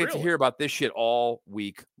 I'm going to get to hear about this shit all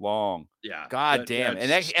week long. Yeah. God damn.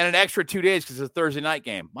 And an extra 2 days because it's a Thursday night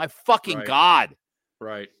game. My fucking God.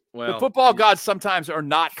 Right. Well, the football gods sometimes are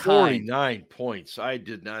not 49 points. I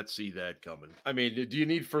did not see that coming. I mean, do you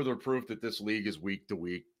need further proof that this league is week to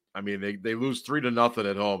week? I mean, they lose 3-0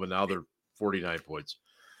 at home, and now they're 49 points.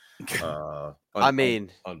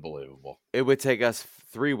 Unbelievable. It would take us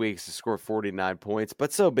 3 weeks to score 49 points,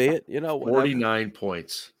 but so be it. 49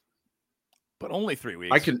 points. But only 3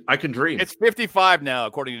 weeks. I can dream. It's 55 now,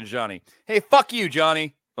 according to Johnny. Hey, fuck you,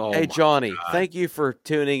 Johnny. Oh, hey, Johnny, thank you for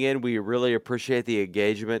tuning in. We really appreciate the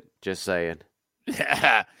engagement. Just saying.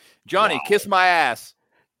 Johnny, kiss my ass.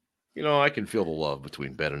 I can feel the love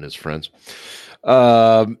between Ben and his friends.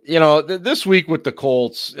 This week with the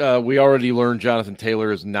Colts, we already learned Jonathan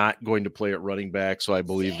Taylor is not going to play at running back, so I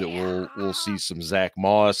believe that we'll see some Zach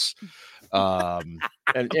Moss. And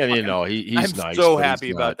he's I'm nice. So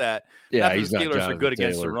happy about that. Yeah, not he's the Steelers not are good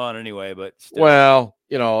against the Taylor. run anyway, but still. Well,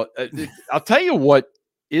 I'll tell you what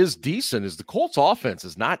is decent is the Colts offense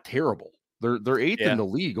is not terrible. They're eighth in the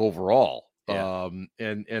league overall. Yeah.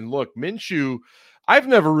 And look, Minshew, I've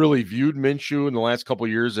never really viewed Minshew in the last couple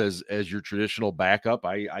of years as your traditional backup.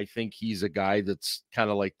 I think he's a guy that's kind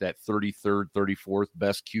of like that 33rd, 34th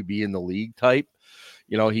best QB in the league type.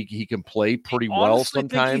 He can play pretty well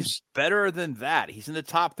sometimes. Think he's better than that. He's in the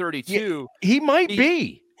top 32. Yeah, he might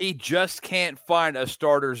be. He just can't find a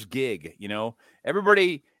starter's gig.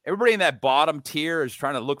 Everybody in that bottom tier is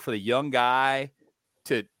trying to look for the young guy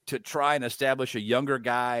to try and establish a younger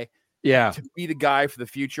guy. Yeah, to be the guy for the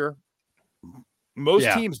future.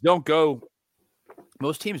 Most teams don't go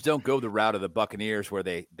the route of the Buccaneers where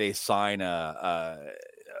they sign a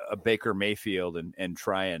Baker Mayfield and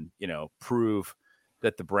try and prove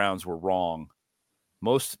that the Browns were wrong.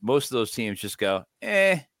 Most of those teams just go,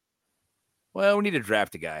 well, we need to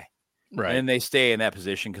draft a guy. Right. And they stay in that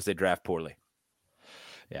position because they draft poorly.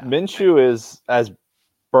 Yeah. Minshew is, as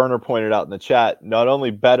Berner pointed out in the chat, not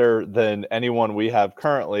only better than anyone we have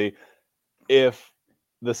currently. If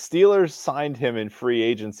the Steelers signed him in free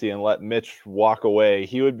agency and let Mitch walk away,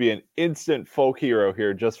 he would be an instant folk hero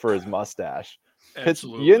here just for his mustache.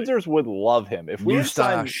 Yinzers would love him. If we had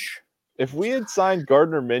signed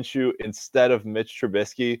Gardner Minshew instead of Mitch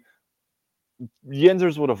Trubisky,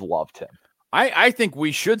 Yinzers would have loved him. I think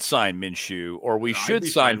we should sign Minshew, or we should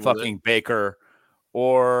sign fucking Baker,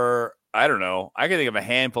 or I don't know. I can think of a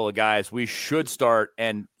handful of guys we should start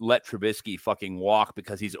and let Trubisky fucking walk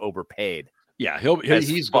because he's overpaid. Yeah,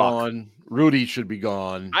 he's gone. Rudy should be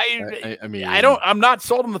gone. I mean, I'm not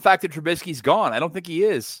sold on the fact that Trubisky's gone. I don't think he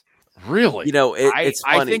is. Really? It's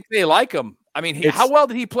funny. I think they like him. I mean, how well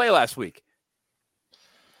did he play last week?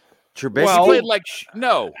 Trubisky played like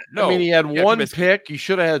no. I mean, he had one Trubisky. pick. He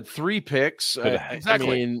should have had 3 picks.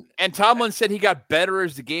 Exactly. And Tomlin said he got better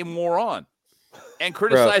as the game wore on, and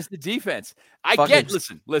criticized the defense.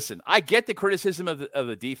 Listen. I get the criticism of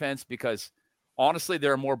the defense because honestly,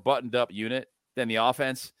 they're a more buttoned up unit than the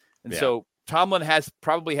offense, and so Tomlin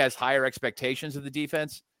probably has higher expectations of the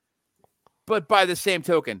defense. But by the same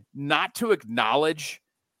token, not to acknowledge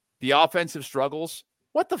the offensive struggles.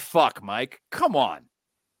 What the fuck, Mike? Come on.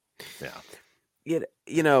 Yeah.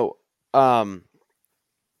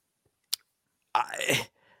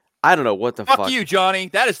 I don't know what the fuck. Fuck you, Johnny.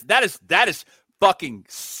 That is fucking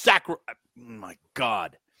sacrilege. My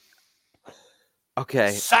God.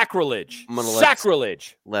 Okay. Sacrilege.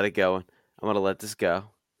 Sacrilege. Let it go. I'm going to let this go.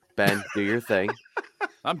 Ben, do your thing.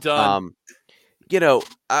 I'm done.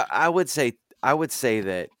 I would say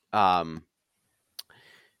that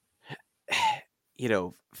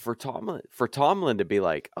for Tomlin to be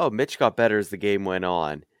like, oh, Mitch got better as the game went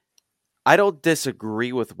on. I don't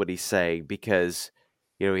disagree with what he's saying because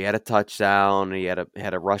he had a touchdown, he had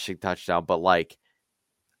a rushing touchdown, but like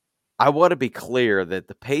I want to be clear that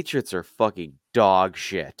the Patriots are fucking dog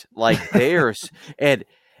shit. Like and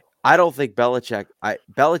I don't think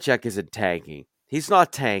Belichick isn't tanking. He's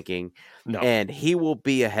not tanking. No. And he will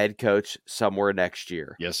be a head coach somewhere next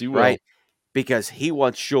year. Yes, he will. Right? Because he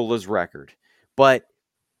wants Shula's record. But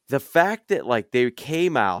the fact that they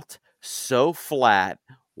came out so flat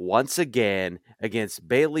once again against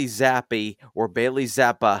Bailey Zappi or Bailey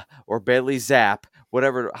Zappa or Bailey Zapp,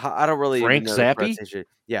 whatever. I don't really Frank know Zappi?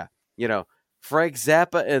 Yeah. Frank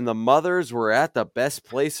Zappa and the mothers were at the best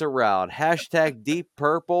place around. # Deep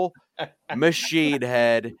Purple, Machine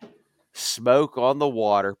Head, smoke on the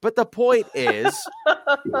water. But the point is,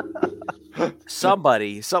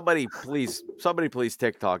 somebody please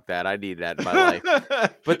TikTok that. I need that in my life.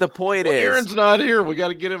 But the point is, Aaron's not here. We got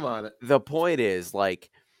to get him on it. The point is, they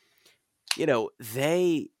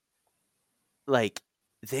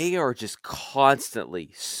they are just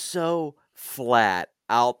constantly so flat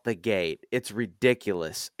out the gate. It's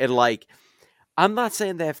ridiculous. And like, I'm not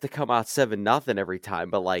saying they have to come out 7-0 every time,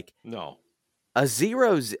 but like, no, a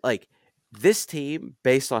 0, like this team,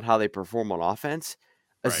 based on how they perform on offense,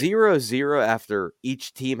 a 0-0 after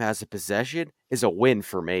each team has a possession is a win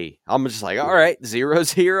for me. I'm just like, all right,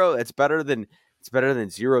 0-0. It's better than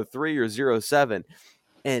 0-3 or 0-7.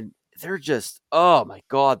 And they're just, oh my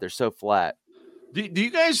God, they're so flat. Do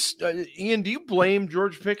you guys, Ian, do you blame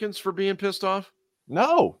George Pickens for being pissed off?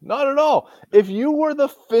 No, not at all. If you were the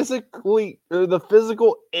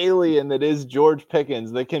physical alien that is George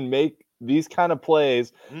Pickens that can make these kind of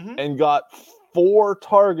plays and got 4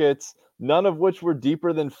 targets, none of which were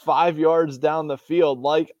deeper than 5 yards down the field,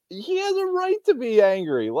 like, he has a right to be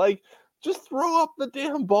angry. Like, just throw up the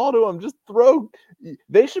damn ball to him.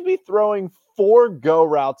 They should be throwing 4 go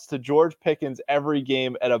routes to George Pickens every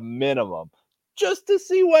game at a minimum, just to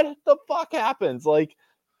see what the fuck happens. Like,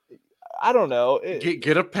 I don't know.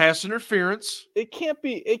 Get a pass interference. It can't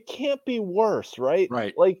be worse, right?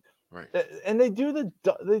 Right. Like, right. And they do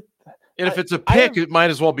and if it's a pick, it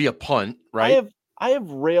might as well be a punt, right? I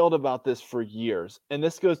have railed about this for years, and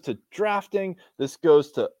this goes to drafting. This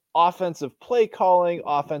goes to offensive play calling,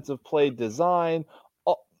 offensive play design,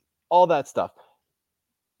 all that stuff.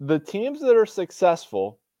 The teams that are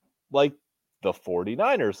successful, like the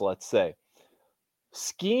 49ers, let's say,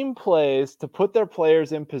 scheme plays to put their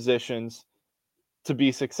players in positions to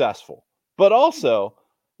be successful. But also,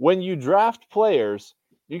 when you draft players,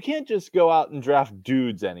 you can't just go out and draft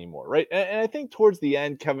dudes anymore, right? And I think towards the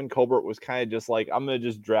end, Kevin Colbert was kind of just like, I'm going to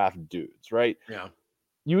just draft dudes, right? Yeah.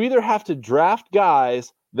 You either have to draft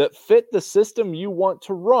guys that fit the system you want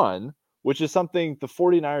to run, which is something the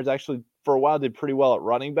 49ers actually for a while did pretty well at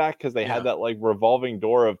running back because they had that like revolving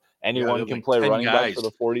door of anyone can play running back for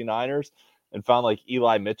the 49ers, and found like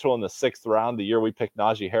Eli Mitchell in the 6th round, the year we picked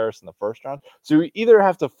Najee Harris in the 1st round. So you either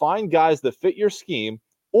have to find guys that fit your scheme,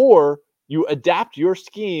 or you adapt your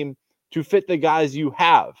scheme to fit the guys you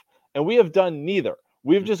have. And we have done neither.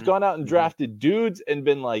 We've just gone out and drafted dudes and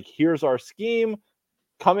been like, here's our scheme,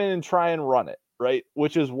 come in and try and run it, right?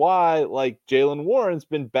 Which is why like Jaylen Warren's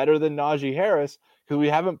been better than Najee Harris, because we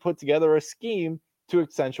haven't put together a scheme to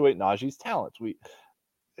accentuate Najee's talents.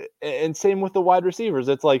 And same with the wide receivers.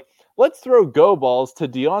 It's like, let's throw go balls to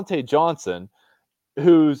Deontay Johnson,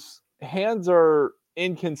 whose hands are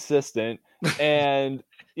inconsistent and,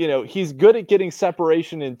 you know, he's good at getting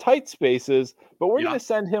separation in tight spaces, but we're going to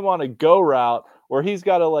send him on a go route where he's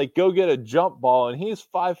got to like go get a jump ball and he's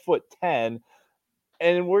 5'10",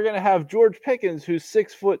 and we're going to have George Pickens, who's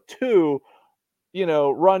 6'2", you know,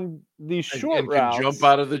 run these short routes. Can jump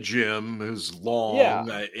out of the gym, who's long.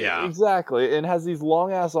 Yeah, exactly. And has these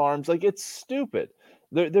long ass arms. Like, it's stupid.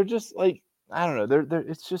 They're just like, I don't know.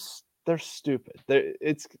 They're stupid.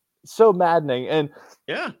 It's so maddening. And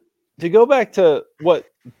to go back to what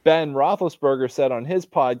Ben Roethlisberger said on his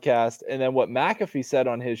podcast, and then what McAfee said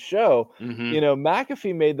on his show, you know,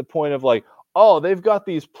 McAfee made the point of like, oh, they've got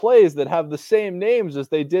these plays that have the same names as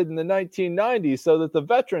they did in the 1990s so that the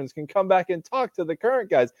veterans can come back and talk to the current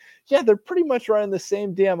guys. Yeah, they're pretty much running the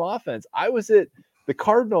same damn offense. I was at the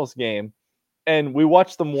Cardinals game, and we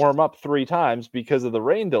watched them warm up 3 times because of the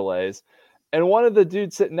rain delays. And one of the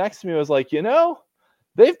dudes sitting next to me was like, you know,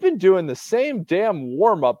 they've been doing the same damn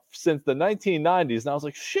warm up since the 1990s. And I was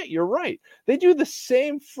like, shit, you're right. They do the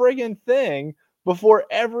same friggin' thing before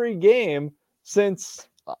every game since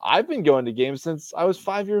I've been going to games since I was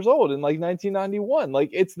 5 years old in like 1991.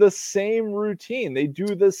 Like, it's the same routine. They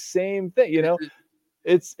do the same thing, you know.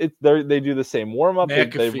 They do the same warm up. They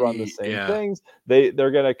run the same things. They're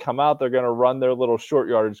going to come out. They're going to run their little short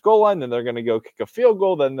yardage goal line. Then they're going to go kick a field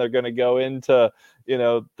goal. Then they're going to go into, you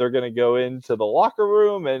know, the locker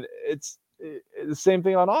room, and it's the same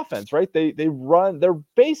thing on offense, right? They run. They're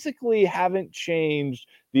basically haven't changed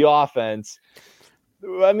the offense.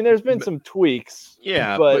 I mean, there's been some tweaks.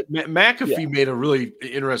 Yeah, but McAfee made a really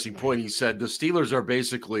interesting point. He said the Steelers are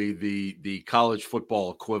basically the college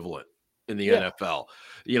football equivalent in the NFL.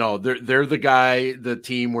 You know, they're the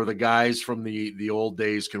team where the guys from the old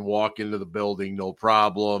days can walk into the building, no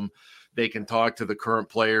problem. They can talk to the current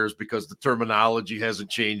players because the terminology hasn't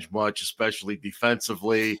changed much, especially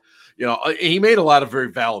defensively. You know, he made a lot of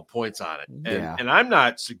very valid points on it. And I'm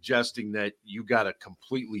not suggesting that you got to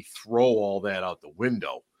completely throw all that out the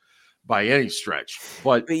window by any stretch.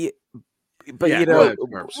 But you know,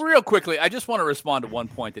 real quickly, I just want to respond to one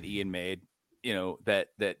point that Ian made, you know, that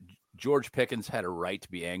George Pickens had a right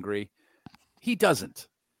to be angry. He doesn't.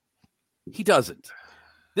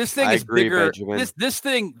 This thing is bigger. This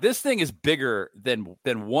thing is bigger than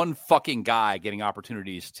one fucking guy getting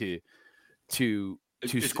opportunities to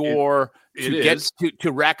score,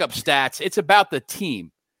 to rack up stats. It's about the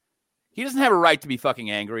team. He doesn't have a right to be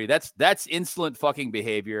fucking angry. That's insolent fucking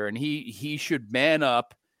behavior, and he should man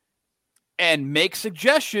up and make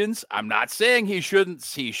suggestions. I'm not saying he shouldn't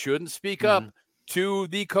speak up to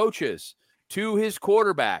the coaches, to his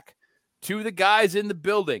quarterback, to the guys in the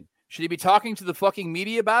building. Should he be talking to the fucking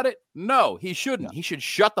media about it? No, he shouldn't. No. He should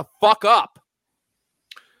shut the fuck up.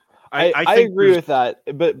 I agree with that,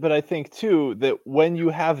 but I think too that when you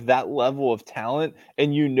have that level of talent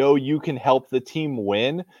and you can help the team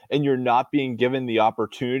win, and you're not being given the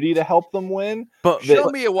opportunity to help them win. But show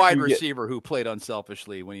me a wide receiver who played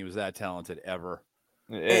unselfishly when he was that talented ever.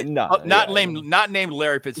 Not named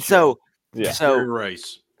Larry Fitzgerald. So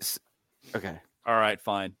Rice. Okay. All right,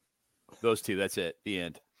 fine. Those two. That's it. The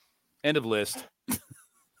end. End of list.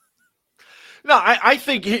 No, I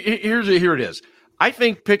think here it is. I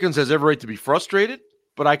think Pickens has every right to be frustrated,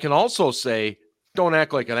 but I can also say, don't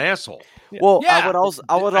act like an asshole. Well, yeah. I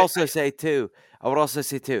would also say too,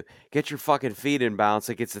 get your fucking feet in bounds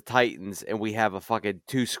against the Titans, and we have a fucking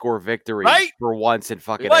 2-score victory for once in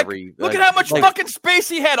fucking every. Look at how much fucking space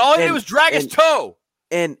he had. All he did was drag his toe.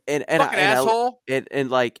 And asshole. I'm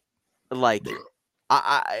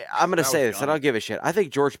going to say this. I don't give a shit. I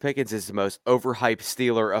think George Pickens is the most overhyped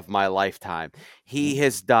Steeler of my lifetime. He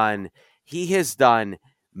has done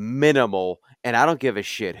minimal, and I don't give a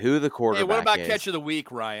shit who the quarterback is. Hey, what about catch of the week,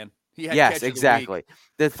 Ryan? Yes, exactly.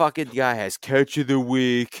 The fucking guy has catch of the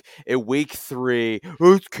week in week 3.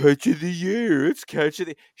 Oh, it's catch of the year. It's catch of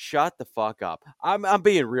the. Shut the fuck up. I'm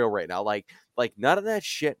being real right now. Like none of that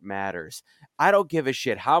shit matters. I don't give a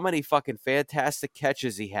shit how many fucking fantastic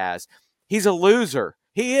catches he has. He's a loser.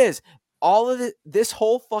 He is. All of this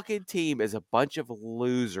whole fucking team is a bunch of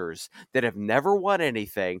losers that have never won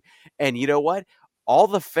anything. And you know what? All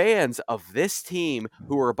the fans of this team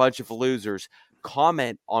who are a bunch of losers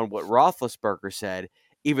comment on what Roethlisberger said,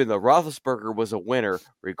 even though Roethlisberger was a winner,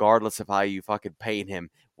 regardless of how you fucking paint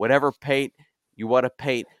him. Whatever paint you want to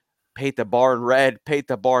paint the barn red, paint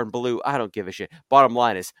the barn blue. I don't give a shit. Bottom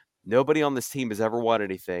line is, nobody on this team has ever won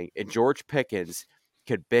anything. And George Pickens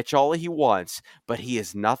could bitch all he wants, but he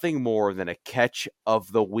is nothing more than a catch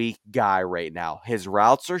of the week guy right now. His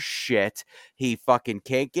routes are shit. He fucking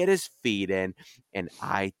can't get his feet in, and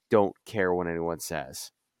I don't care what anyone says.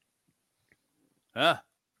 Huh.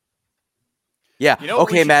 Yeah. You know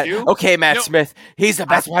okay, Matt. Do? Okay, Matt Smith. He's the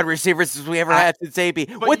best wide receiver since we ever had since AB.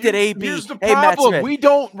 What did AB? Here's the problem. We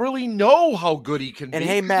don't really know how good he can be. And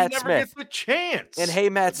hey, Matt Smith. He never gets the chance. And hey,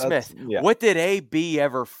 Matt Smith. What did AB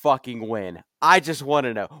ever fucking win? I just want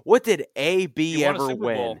to know. What did AB ever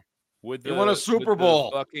win? He won a Super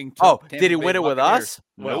Bowl. Did he win it with us?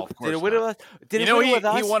 Well, did he win it with us? Did he win it with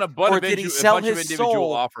us? He won a bunch of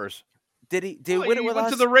individual offers. Did he win it with us? He went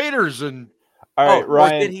to the Raiders and. All right,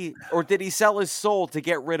 Ryan. Or did he sell his soul to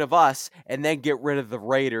get rid of us and then get rid of the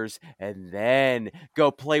Raiders and then go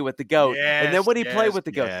play with the GOAT? And then when he played with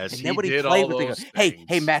the GOAT, and then when he played with the GOAT,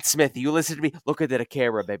 hey, Matt Smith, you listen to me. Look at the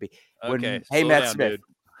camera, baby. Hey, Matt Smith. Dude.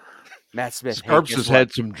 Matt Smith. Scarps has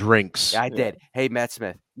had some drinks. Yeah, I did. Hey, Matt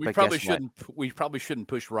Smith. We probably shouldn't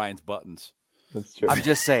push Ryan's buttons. That's true. I'm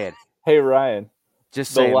just saying. Hey, Ryan.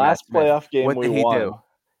 Just saying. The last playoff game what we did he won. Do?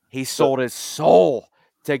 He sold his soul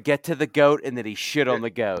to get to the GOAT, and then he shit on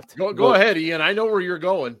the GOAT. Go ahead, Ian. I know where you're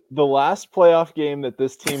going. The last playoff game that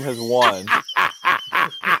this team has won.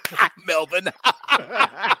 Melvin.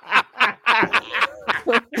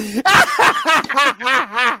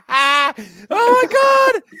 Oh my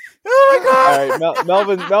God! All right,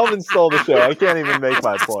 Melvin stole the show. I can't even make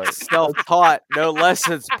my point. Self-taught, no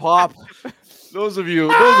lessons, Pop. Those of you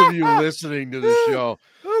listening to the show.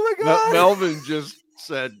 Oh my God! Melvin just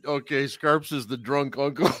said, "Okay, Scarps is the drunk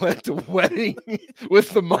uncle at the wedding with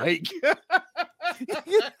the mic."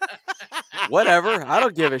 Whatever. I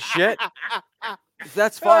don't give a shit.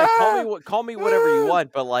 That's fine. Call me whatever you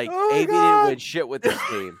want, but AB didn't win shit with this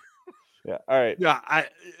team. Yeah. All right. Yeah. All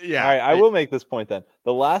right. I will make this point then.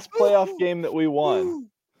 The last playoff game that we won,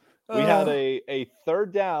 we had a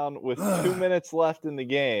third down with 2 minutes left in the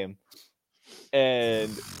game,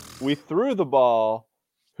 and we threw the ball.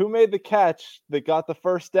 Who made the catch that got the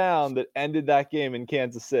first down that ended that game in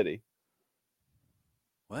Kansas City?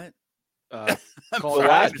 What? The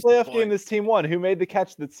last playoff game this team won. Who made the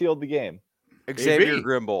catch that sealed the game? Xavier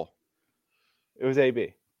Grimble. It was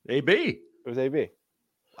AB. It was AB.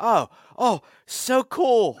 Oh, so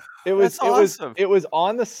cool. It was awesome. It was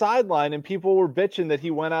on the sideline, and people were bitching that he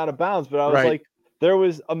went out of bounds. But I was like, there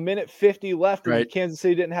was a minute 50 left, and Right. Kansas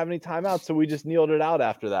City didn't have any timeouts, so we just kneeled it out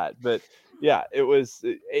after that. But yeah, it was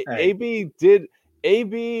AB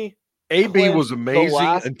was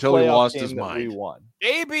amazing until he lost his mind. We won.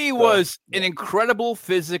 AB was an incredible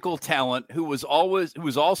physical talent who was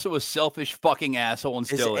also a selfish fucking asshole and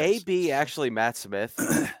still is. AB actually Matt Smith?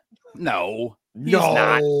 No. He's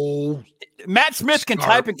not. Matt Smith can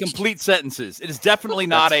type in complete sentences. It is definitely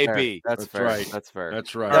not AB. That's fair. Right. That's fair.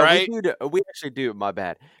 That's right. All right. We actually do. My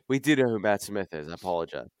bad. We do know who Matt Smith is. I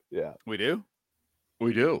apologize. Yeah, We do?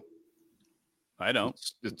 We do. I don't.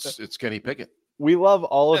 It's Kenny Pickett. we love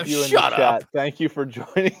all of you in the Shut chat. up. Thank you for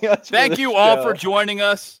joining us. Thank you all for joining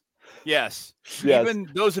us. Yes. Yes. Even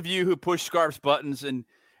those of you who push Scarp's buttons and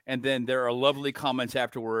then there are lovely comments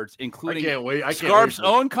afterwards, including Scarp's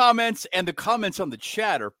own comments, and the comments on the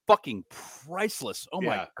chat are fucking priceless. Oh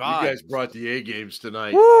my God. You guys brought the A games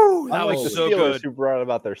tonight. Woo, that Unlike was the so Steelers good. who brought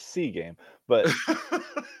about their C game, but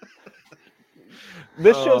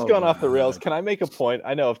this show's gone off the rails. Can I make a point?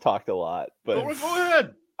 I know I've talked a lot, but Go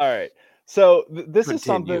ahead. all right. So this is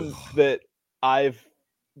something that I've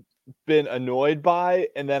been annoyed by,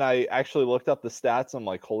 and then I actually looked up the stats. I'm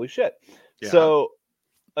like, holy shit. Yeah. So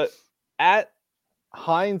at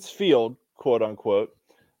Heinz Field, quote unquote,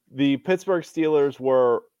 the Pittsburgh Steelers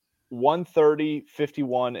were 130,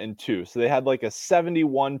 51, and 2. So they had like a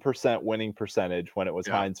 71% winning percentage when it was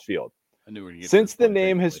Heinz Field. I knew we were gonna get Since to the this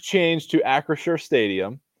name point, has changed to Acrisure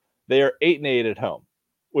Stadium, they are 8-8 at home,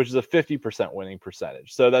 which is a 50% winning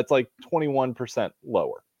percentage. So that's like 21%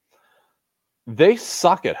 lower. They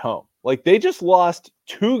suck at home. Like they just lost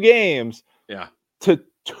 2 games to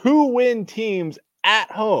 2-win teams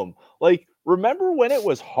at home. Like, remember when it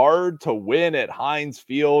was hard to win at Heinz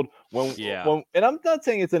Field? And I'm not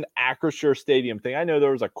saying it's an Acrisure Stadium thing. I know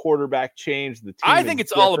there was a quarterback change. The team I think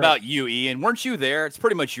it's all about you, Ian. Weren't you there? It's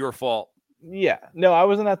pretty much your fault. Yeah. No, I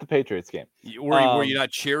wasn't at the Patriots game. Were you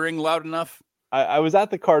not cheering loud enough? I was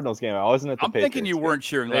at the Cardinals game. I wasn't at the Patriots thinking you game. weren't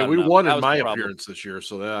cheering loud we enough. won That in was my the problem. appearance this year,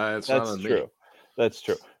 so that's That's not on true. me. That's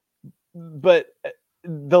true. But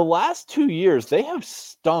the last 2 years, they have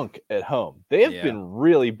stunk at home. They have been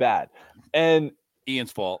really bad. And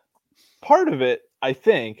Ian's fault. Part of it, I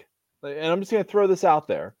think, and I'm just going to throw this out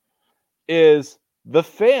there, is the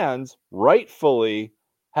fans rightfully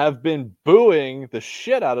have been booing the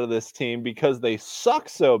shit out of this team because they suck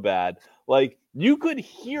so bad. Like, you could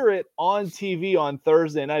hear it on TV on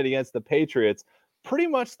Thursday night against the Patriots. Pretty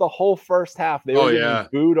much the whole first half, they were getting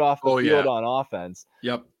booed off the field on offense.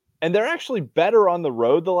 Yep. And they're actually better on the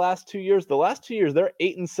road the last 2 years. The last 2 years, they're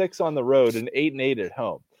 8-6 on the road and 8-8 at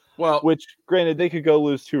home. Well, which, granted, they could go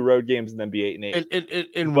lose 2 road games and then be 8-8.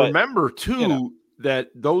 And remember too that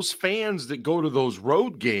those fans that go to those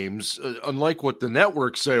road games, unlike what the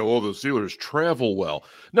networks say, oh, the Steelers travel well.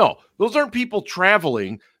 No, those aren't people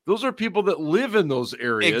traveling. Those are people that live in those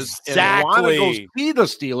areas and want to go see the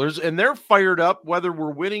Steelers, and they're fired up whether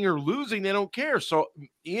we're winning or losing. They don't care. So,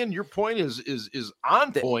 Ian, your point is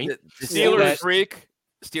on point. The Steelers freak.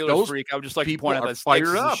 Steelers freak. I would just like to point out that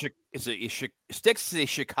Styx is a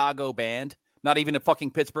Chicago band, not even a fucking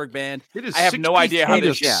Pittsburgh band. It is. I have no idea how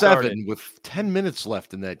this started. 7 with 10 minutes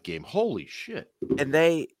left in that game. Holy shit! And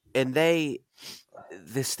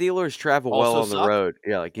the Steelers travel well on the road.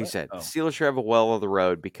 Yeah, like you said, the Steelers travel well on the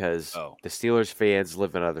road because the Steelers fans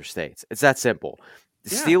live in other states. It's that simple.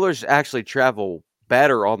 The Steelers actually travel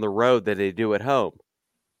better on the road than they do at home.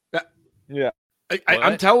 Yeah.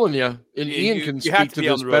 I'm telling you, and Ian can speak to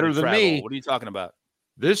this better than me. What are you talking about?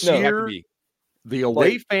 This year, the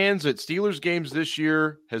away fans at Steelers games this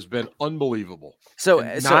year has been unbelievable. So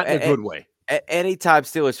not in a good way. Anytime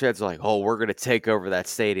Steelers fans are like, oh, we're going to take over that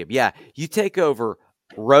stadium. Yeah, you take over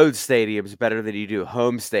road stadiums better than you do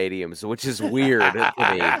home stadiums, which is weird to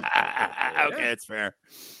me. Okay, it's fair.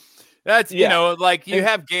 That's, you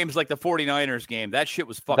have games like the 49ers game. That shit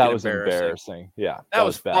was fucking embarrassing. Yeah. That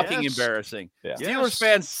was fucking embarrassing. Yeah. Steelers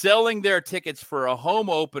fans selling their tickets for a home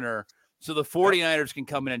opener so the 49ers can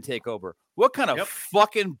come in and take over. What kind of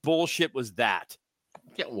fucking bullshit was that?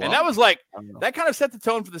 Yeah, well, and that was that kind of set the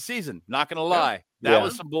tone for the season. Not going to lie. That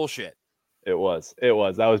was some bullshit. It was. That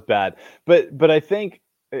was bad. But I think,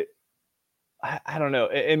 I don't know.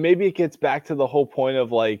 And maybe it gets back to the whole point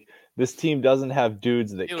of like, this team doesn't have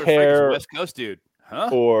dudes that care. West Coast dude, huh?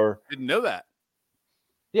 Or didn't know that.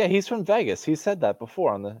 Yeah, he's from Vegas. He said that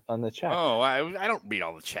before on the chat. Oh, I don't read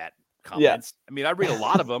all the chat comments. Yeah. I mean, I read a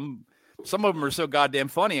lot of them. Some of them are so goddamn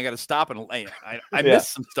funny. I got to stop and I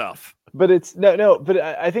missed some stuff. But it's no. But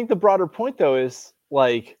I think the broader point though is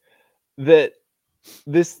like that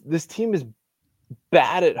this team is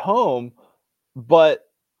bad at home, but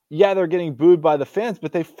yeah, they're getting booed by the fans,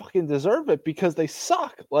 but they fucking deserve it because they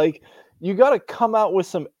suck. Like, you got to come out with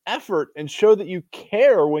some effort and show that you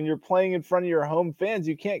care when you're playing in front of your home fans.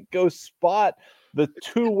 You can't go spot the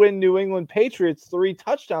 2-win New England Patriots 3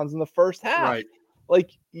 touchdowns in the first half. Right.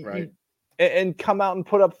 Like, Right. And come out and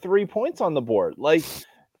put up 3 points on the board. Like,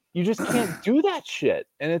 you just can't do that shit.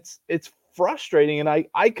 And it's frustrating. And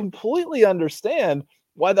I completely understand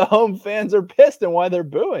why the home fans are pissed and why they're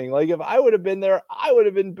booing. Like, if I would have been there, I would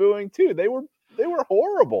have been booing too. They were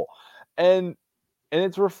horrible. And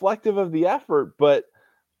it's reflective of the effort. But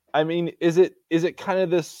I mean, is it kind of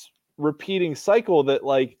this repeating cycle that,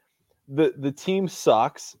 like, the team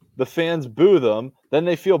sucks, the fans boo them, then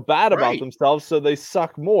they feel bad about themselves, so they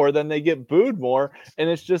suck more, then they get booed more, and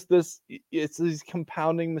it's just these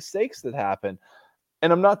compounding mistakes that happen.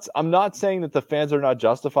 And I'm not saying that the fans are not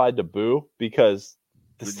justified to boo, because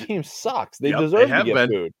this team sucks. They deserve to get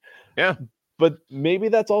booed. Yeah. But maybe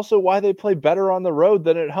that's also why they play better on the road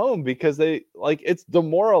than at home, because it's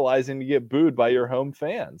demoralizing to get booed by your home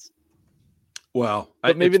fans. Well,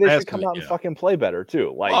 but maybe they should come out and fucking play better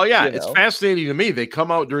too. Like, it's fascinating to me. They come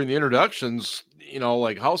out during the introductions,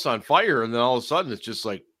 like house on fire, and then all of a sudden it's just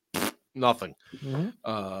like nothing. Mm-hmm.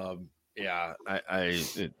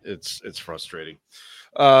 It's frustrating.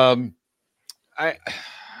 Melvin,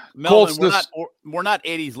 Colts, we're not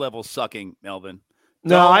 80s level sucking, Melvin.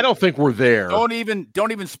 No, I don't think we're there. Don't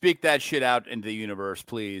even speak that shit out into the universe,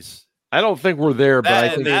 please. I don't think we're there, but I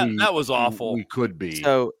think that was awful. We could be.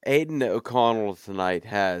 So Aiden O'Connell tonight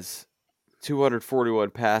has 241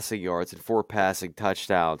 passing yards and 4 passing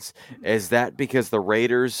touchdowns. Is that because the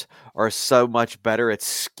Raiders are so much better at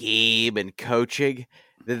scheme and coaching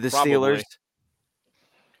than the Steelers?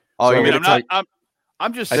 Oh,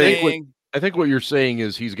 I'm just saying. I think what you're saying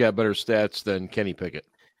is he's got better stats than Kenny Pickett.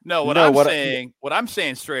 No, what I'm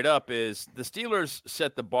saying straight up is the Steelers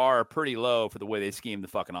set the bar pretty low for the way they scheme the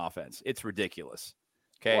fucking offense. It's ridiculous.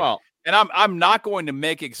 Okay. Well, and I'm not going to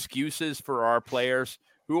make excuses for our players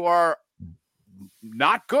who are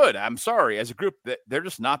not good. I'm sorry. As a group, they're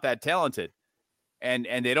just not that talented. And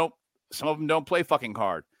some of them don't play fucking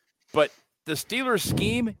hard. But the Steelers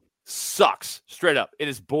scheme sucks straight up. It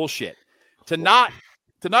is bullshit. To not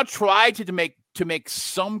try to make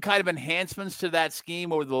some kind of enhancements to that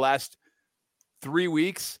scheme over the last 3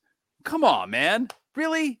 weeks. Come on, man.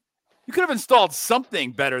 Really? You could have installed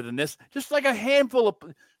something better than this. Just like a handful of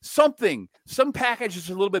something. Some package is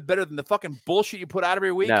a little bit better than the fucking bullshit you put out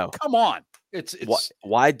every week. No. Come on. It's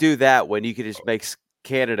why do that when you could just make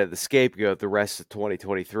Canada the scapegoat the rest of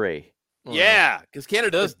 2023? Yeah, because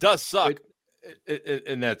Canada does suck.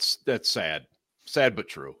 And that's sad. Sad but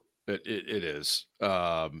true. It is.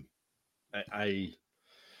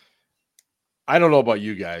 I don't know about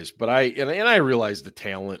you guys, but I realize the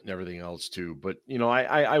talent and everything else too. But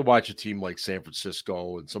I watch a team like San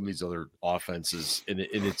Francisco and some of these other offenses, and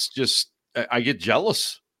it's just I get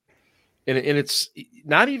jealous, and it's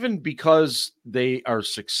not even because they are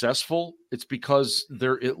successful. It's because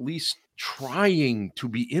they're at least trying to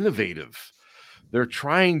be innovative. They're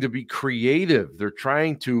trying to be creative. They're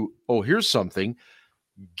trying to here's something,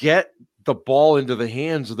 get the ball into the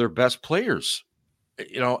hands of their best players.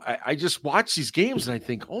 I just watch these games and I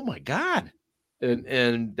think, oh my God.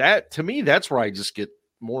 And that, to me, that's where I just get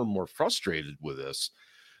more and more frustrated with this.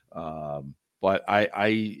 But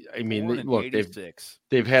I mean, look,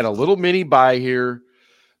 they've had a little mini bye here.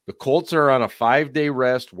 The Colts are on a 5-day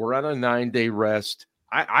rest. We're on a 9-day rest.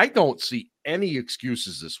 I don't see any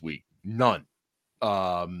excuses this week. None.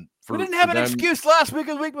 We didn't have an excuse last week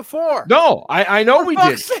or the week before. No, I know we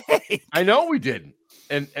did. I know we didn't.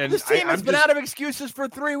 And this team has been out of excuses for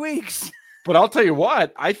 3 weeks. But I'll tell you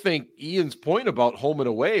what, I think Ian's point about home and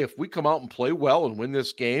away, if we come out and play well and win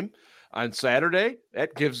this game on Saturday,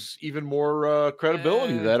 that gives even more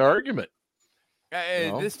credibility to that argument.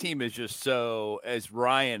 This team is just so, as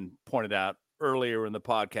Ryan pointed out earlier in the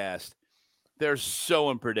podcast, they're so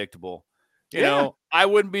unpredictable. You know, I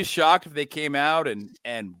wouldn't be shocked if they came out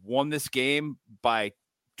and won this game by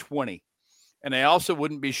 20. And I also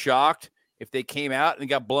wouldn't be shocked if they came out and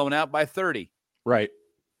got blown out by 30. Right.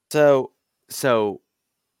 So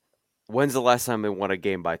when's the last time they won a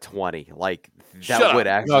game by 20? Like, that would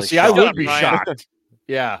actually. No, see, I would be shocked.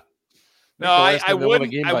 Yeah. No, I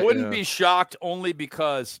wouldn't be shocked only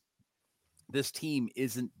because this team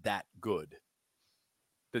isn't that good.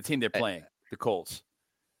 The team they're playing, the Colts.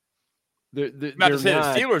 Not to say the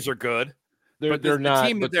Steelers are good, but the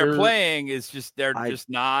team that they're playing is just just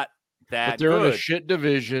not that good. They're in a shit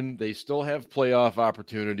division. They still have playoff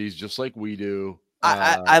opportunities, just like we do.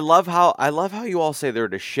 I love how you all say they're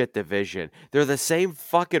in a shit division. They're the same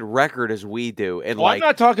fucking record as we do. And I'm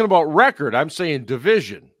not talking about record. I'm saying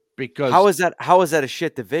division. Because how is that a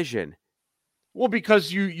shit division? Well,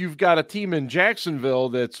 because you've got a team in Jacksonville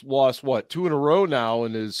that's lost 2 in a row now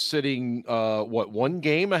and is sitting 1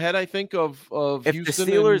 game ahead, I think, of Houston.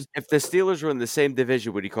 If the Steelers were in the same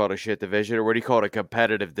division, would you call it a shit division or would you call it a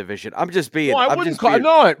competitive division? I'm just being.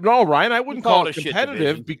 No, Ryan, I wouldn't call it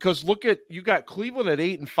competitive because look at you got Cleveland at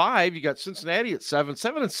 8-5, you got Cincinnati at 7.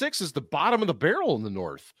 7-6 is the bottom of the barrel in the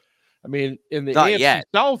North. I mean, in the AFC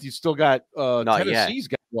South, you still got Tennessee's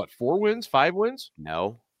got 4 wins, 5 wins?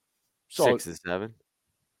 No. So, 6 and 7.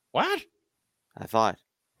 What? I thought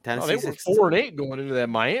Tennessee they were 4-8 going into that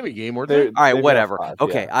Miami game, weren't they? All right, whatever.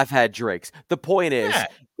 Okay, I've had drinks. The point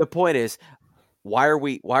is, why are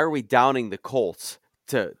we downing the Colts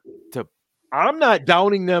to? I'm not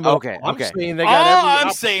downing them. Okay, I'm saying they got all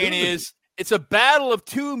I'm saying is it's a battle of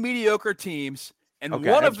 2 mediocre teams, and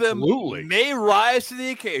one of them may rise to the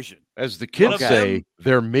occasion. As the kids say,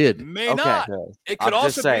 they're mid. May not. It could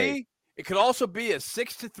also be a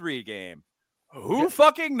 6-3 game. Who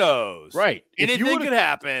fucking knows? Right. Anything could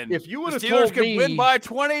happen. If you would have Steelers told me, could win by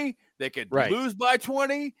 20, they could lose by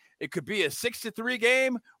 20. It could be a 6-3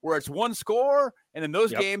 game where it's 1 score, and in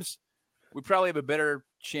those games, we probably have a better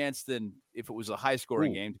chance than if it was a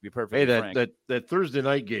high-scoring game. To be perfectly frank. that Thursday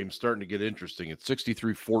night game's starting to get interesting. It's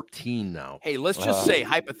 63-14 now. Hey, let's just say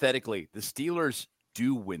hypothetically, the Steelers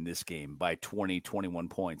do win this game by 20, 21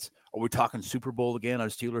 points. Are we talking Super Bowl again on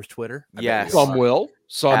Steelers Twitter? Yes. Some will.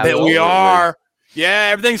 I bet we are.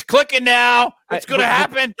 Yeah, everything's clicking now. It's going to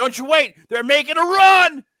happen. Don't you wait. They're making a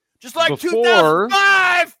run, just like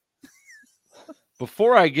 2005.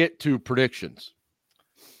 Before I get to predictions,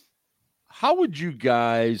 how would you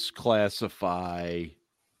guys classify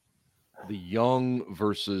the young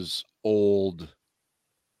versus old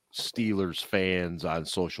Steelers fans on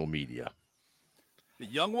social media? The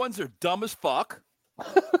young ones are dumb as fuck.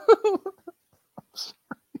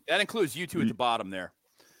 That includes you two at the bottom there.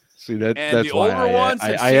 See that's the why older ones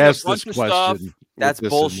I asked this question. That's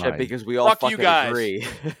bullshit because we all fucking agree.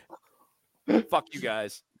 Fuck you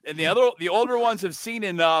guys. And the older ones have seen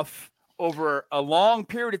enough over a long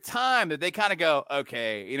period of time that they kind of go,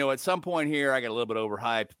 okay, at some point here I got a little bit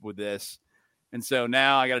overhyped with this, and so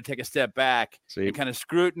now I got to take a step back and kind of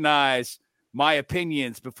scrutinize my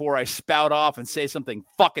opinions before I spout off and say something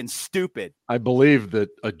fucking stupid. I believe that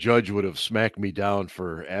a judge would have smacked me down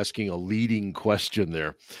for asking a leading question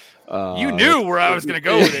there. You knew where I was going to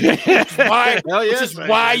go with it. Which is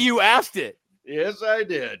why you asked it. Yes, I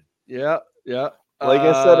did. Yeah. Like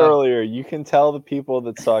I said earlier, you can tell the people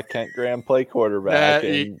that saw Kent Graham play quarterback.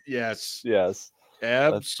 Yes,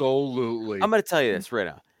 absolutely. I'm going to tell you this right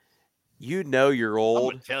now. You're old. I'm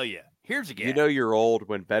going to tell you. Here's again. You're old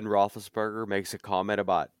when Ben Roethlisberger makes a comment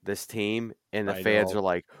about this team, and the fans are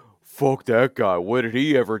like, "Fuck that guy! What did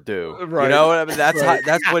he ever do?" Right. You know what I mean?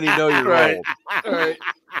 That's when you know you're old. Right.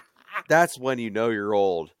 That's when you know you're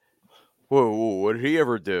old. Whoa, what did he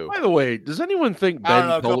ever do? By the way, does anyone think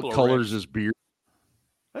Ben colors his beard?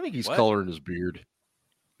 I think he's coloring his beard.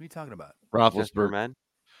 What are you talking about? Roethlisberger, man.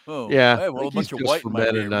 Oh, yeah. I have a bunch of white in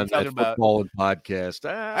my beard. On that football and podcast.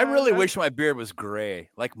 I really wish my beard was gray.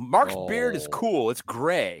 Like Mark's beard is cool. It's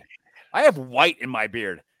gray. I have white in my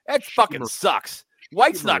beard. That fucking sucks.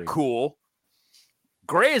 White's not cool.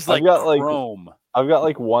 Gray is like chrome. I've got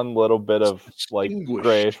like one little bit of like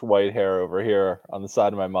grayish white hair over here on the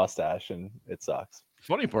side of my mustache, and it sucks.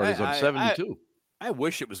 Funny part is I'm 72. I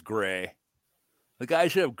wish it was gray. The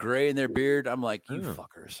guys should have gray in their beard. I'm like, you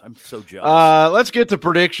fuckers. I'm so jealous. Let's get to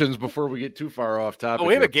predictions before we get too far off topic. Oh,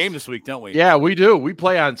 we have a game this week, don't we? Yeah, we do. We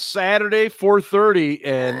play on Saturday, 4:30,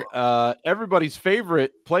 and everybody's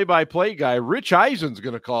favorite play-by-play guy, Rich Eisen's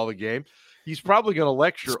going to call the game. He's probably going to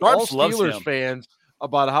lecture all Steelers fans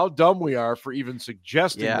about how dumb we are for even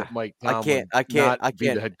suggesting that Mike Tomlin not be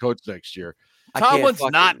the head coach next year. Tomlin's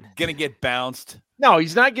not going to get bounced. No,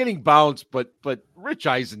 he's not getting bounced, but Rich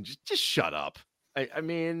Eisen, just shut up. I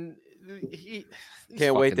mean, he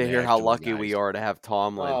can't wait to hear how lucky we are to have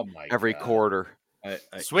Tomlin every quarter.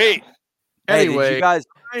 Sweet. Anyway,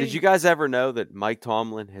 did you guys ever know that Mike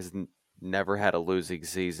Tomlin has never had a losing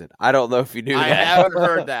season? I don't know if you knew that. I haven't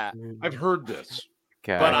heard that. I've heard this.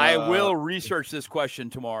 Okay. But I will research this question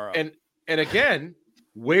tomorrow. And again,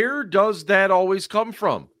 where does that always come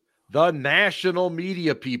from? The national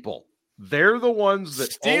media people. They're the ones that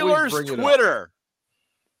Steelers always bring Twitter.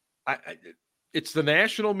 It up. It's the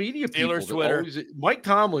national media people. Steelers Twitter. Mike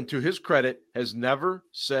Tomlin, to his credit, has never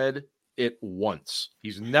said it once.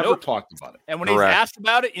 He's never talked about it. And when he's asked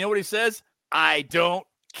about it, you know what he says? I don't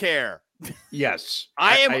care. Yes.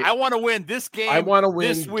 I want to win this game. I want to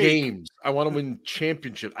win games. I want to win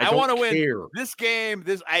championships. I want to win this game.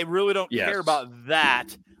 I really don't care about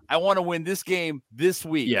that. I want to win this game this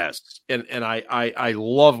week. Yes. And I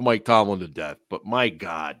love Mike Tomlin to death, but my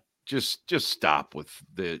God, just stop with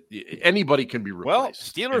anybody can be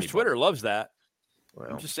replaced. Well, Steelers Twitter loves that. Well,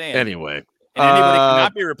 I'm just saying. Anyway. And anybody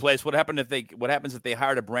cannot be replaced. What happens if they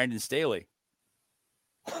hired a Brandon Staley?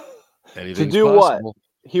 To do possible. What?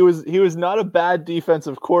 He was not a bad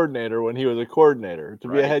defensive coordinator when he was a coordinator. To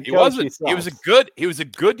be a head coach, he was a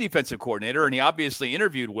good defensive coordinator, and he obviously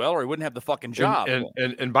interviewed well, or he wouldn't have the fucking job.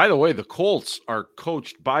 And by the way, the Colts are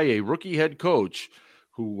coached by a rookie head coach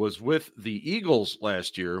who was with the Eagles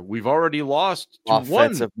last year. We've already lost to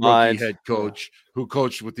one rookie head coach who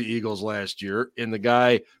coached with the Eagles last year, and the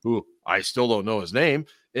guy who I still don't know his name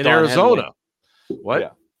in Arizona. Henley. What? Yeah.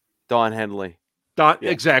 Don Henley.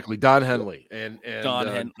 Exactly, Don Henley, and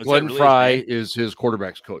Glenn really Fry is his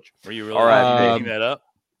quarterback's coach. Were you really making that up?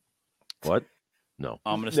 What? No.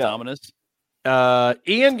 Ominous.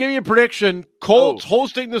 Ian, give me a prediction. Colts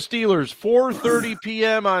hosting the Steelers, 4:30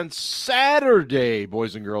 p.m. on Saturday,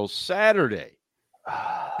 boys and girls. Saturday.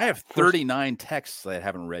 I have 39 texts that I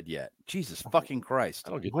haven't read yet. Jesus fucking Christ!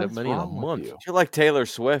 I don't get that many in a month. You're like Taylor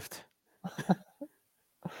Swift.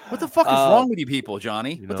 What the fuck is wrong with you people,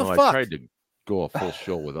 Johnny? What the fuck? I tried to go a full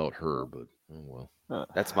show without her, but oh well.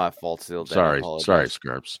 That's my fault still. Sorry,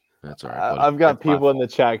 Scarps. That's all right. Buddy. I've got people in the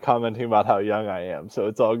chat commenting about how young I am, so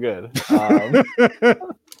it's all good.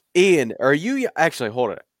 Ian, are you actually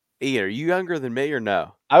hold it? Ian, are you younger than me or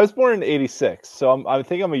no? I was born in '86, so I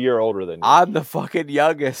think I'm a year older than you. I'm the fucking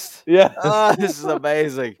youngest. Yeah. This is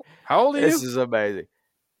amazing. How old are you? This is amazing.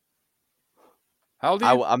 How old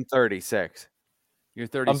are you? I'm 36. You're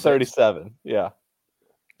 36. I'm 37. Yeah.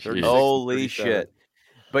 36 Holy shit.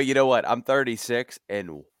 But you know what? I'm 36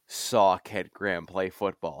 and saw Kent Graham play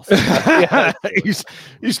football. So he's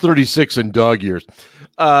 36 in dog years.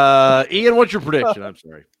 Ian, what's your prediction? I'm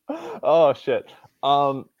sorry. Oh shit.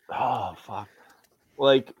 Fuck.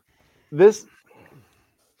 Like this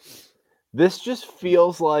just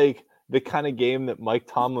feels like the kind of game that Mike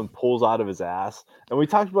Tomlin pulls out of his ass. And we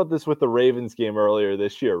talked about this with the Ravens game earlier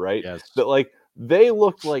this year, right? Yes. That like they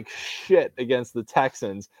looked like shit against the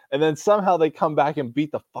Texans, and then somehow they come back and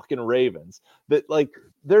beat the fucking Ravens. That like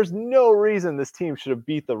there's no reason this team should have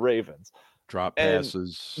beat the Ravens. Drop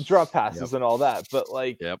passes and all that. But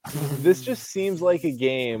like this just seems like a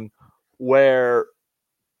game where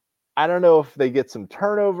I don't know if they get some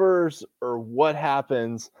turnovers or what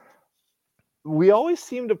happens. We always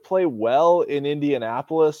seem to play well in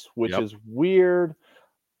Indianapolis, which is weird.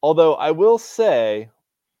 Although I will say,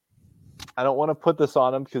 I don't want to put this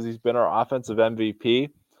on him because he's been our offensive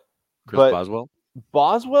MVP.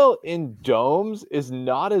 Boswell in domes is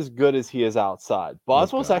not as good as he is outside.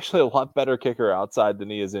 Boswell's actually a lot better kicker outside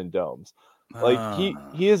than he is in domes. Like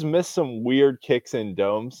he has missed some weird kicks in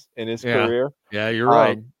domes in his career. Yeah, you're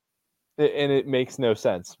right. And it makes no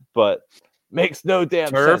sense, but makes no damn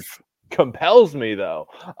sense. Compels me though.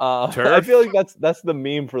 I feel like that's the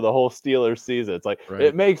meme for the whole Steelers season. It's like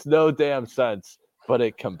it makes no damn sense, but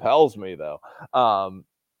it compels me though.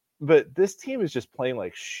 But this team is just playing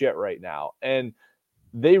like shit right now, and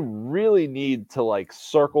they really need to like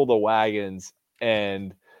circle the wagons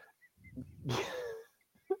and.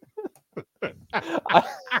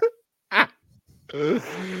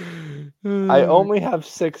 I only have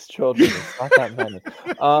 6 children. It's not that many.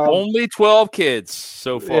 Only 12 kids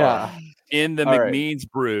so far in the McMeans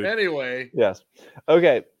brood. Anyway. Yes.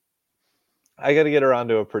 Okay. I got to get around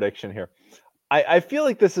to a prediction here. I feel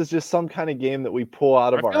like this is just some kind of game that we pull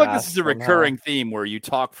out of our ass. I feel like this is a recurring theme where you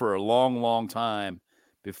talk for a long, long time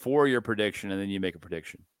before your prediction and then you make a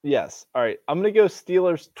prediction. Yes. All right. I'm going to go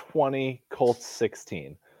Steelers 20, Colts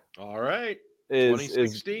 16. All right.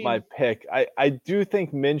 Is my pick. I do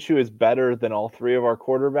think Minshew is better than all 3 of our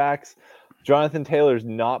quarterbacks. Jonathan Taylor's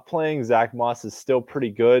not playing. Zach Moss is still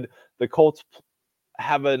pretty good. The Colts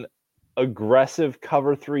have an aggressive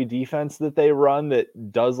cover 3 defense that they run that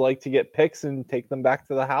does like to get picks and take them back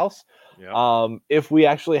to the house. Yep. If we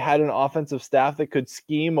actually had an offensive staff that could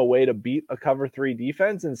scheme a way to beat a cover 3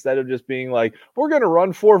 defense instead of just being like, we're going to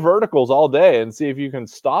run 4 verticals all day and see if you can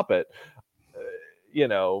stop it,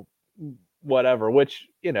 whatever, which,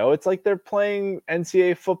 it's like they're playing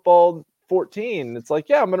NCAA football 14. It's like,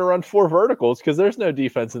 I'm going to run 4 verticals because there's no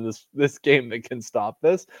defense in this game that can stop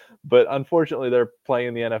this. But unfortunately, they're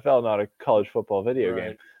playing the NFL, not a college football video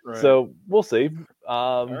game. Right. So we'll see.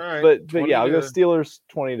 But yeah, I'll go Steelers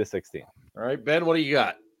 20-16. All right, Ben, what do you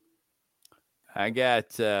got? I got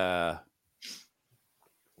the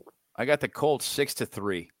Colts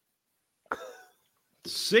 6-3.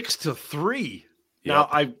 6-3.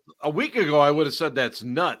 Yep. Now, a week ago I would have said that's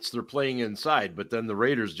nuts. They're playing inside, but then the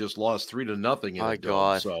Raiders just lost 3-0. My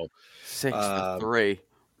God. So 6-3.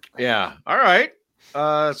 Yeah. All right.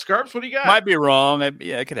 Scarps, what do you got? Might be wrong.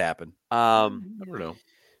 Yeah, it could happen. Never know.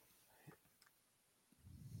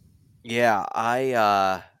 Yeah,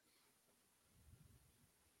 I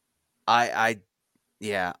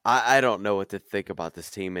don't know what to think about this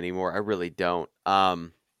team anymore. I really don't.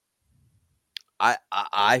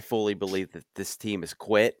 I fully believe that this team is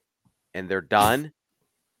quit and they're done.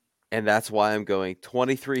 And that's why I'm going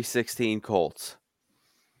 23-16 Colts.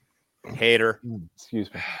 Hater.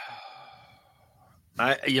 Excuse me.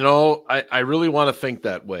 I really want to think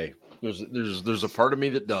that way. There's a part of me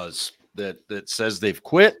that does that says they've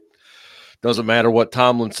quit. Doesn't matter what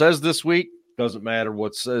Tomlin says this week. Doesn't matter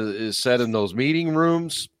what is said in those meeting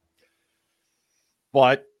rooms.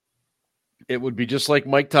 But it would be just like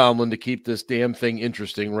Mike Tomlin to keep this damn thing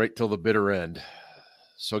interesting right till the bitter end.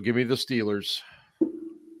 So give me the Steelers.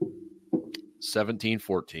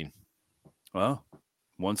 17-14. Well,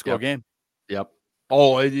 one score game. Yep.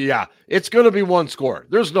 Oh, yeah. It's going to be one score.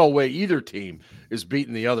 There's no way either team is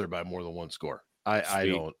beating the other by more than one score. I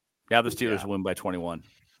don't. Yeah, the Steelers win by 21.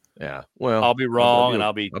 Yeah. Well, I'll be wrong, and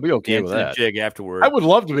I'll be okay with that. Jig afterward. I would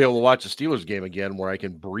love to be able to watch the Steelers game again where I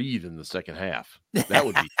can breathe in the second half. That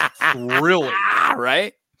would be thrilling.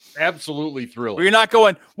 Right? Absolutely thrilling. Where you're not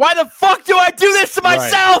going, why the fuck do I do this to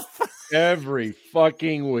myself? Right. Every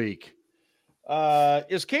fucking week.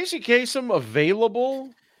 Is Casey Kasem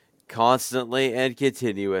available? Constantly and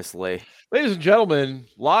continuously. Ladies and gentlemen,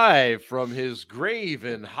 live from his grave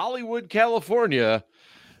in Hollywood, California,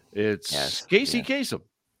 it's Casey Kasem.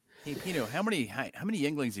 Hey, Pino, how many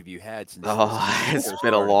Younglings have you had since? It's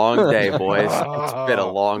been a long day, boys. It's been a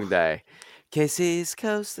long day. Casey's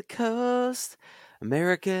Coast to Coast,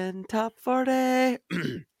 American Top 40.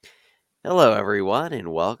 Hello, everyone,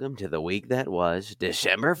 and welcome to the week that was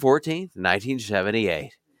December 14th,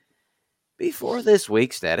 1978. Before this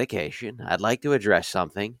week's dedication, I'd like to address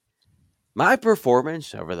something. My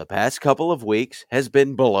performance over the past couple of weeks has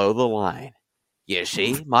been below the line. You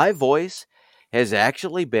see, my voice has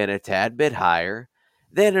actually been a tad bit higher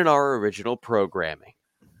than in our original programming.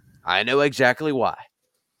 I know exactly why.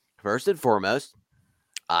 First and foremost,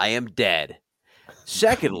 I am dead.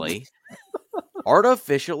 Secondly,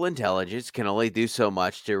 artificial intelligence can only do so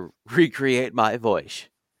much to recreate my voice.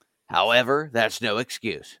 However, that's no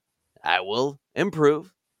excuse. I will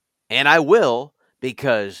improve, and I will,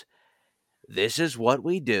 because this is what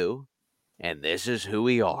we do, and this is who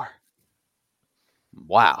we are.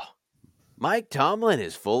 Wow. Mike Tomlin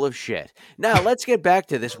is full of shit. Now, let's get back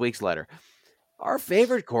to this week's letter. Our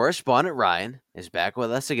favorite correspondent, Ryan, is back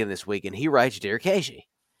with us again this week, and he writes, Dear Casey,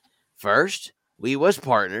 first, we was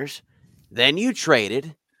partners, then you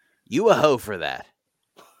traded. You a hoe for that.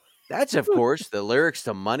 That's, of course, the lyrics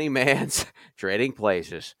to Money Man's Trading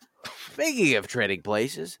Places. Speaking of trading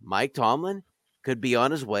places, Mike Tomlin could be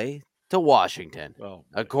on his way to Washington,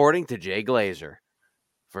 according to Jay Glazer.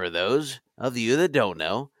 For those of you that don't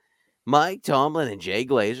know, Mike Tomlin and Jay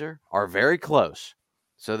Glazer are very close,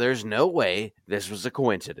 so there's no way this was a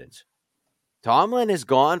coincidence. Tomlin has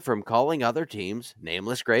gone from calling other teams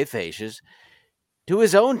nameless gray faces to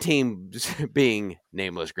his own team being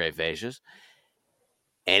nameless gray faces,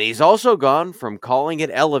 and he's also gone from calling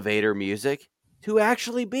it elevator music to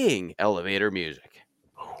actually being elevator music.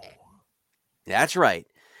 That's right.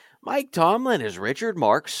 Mike Tomlin is Richard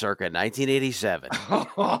Marx circa 1987.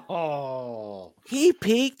 He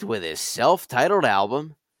peaked with his self-titled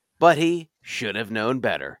album, but he should have known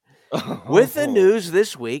better. With the news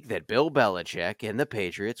this week that Bill Belichick and the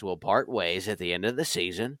Patriots will part ways at the end of the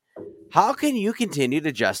season, how can you continue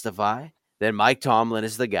to justify that Mike Tomlin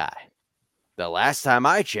is the guy? The last time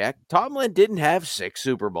I checked, Tomlin didn't have 6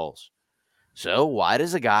 Super Bowls. So why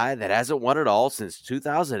does a guy that hasn't won it all since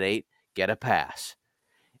 2008 get a pass?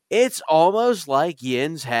 It's almost like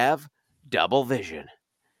Yins have double vision.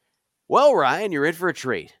 Well, Ryan, you're in for a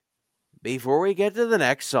treat. Before we get to the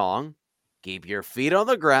next song, keep your feet on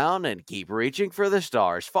the ground and keep reaching for the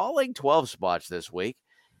stars. Falling 12 spots this week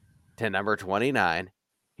to number 29.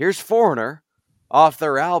 Here's Foreigner off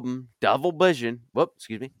their album Double Vision.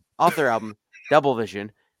 Off their album Double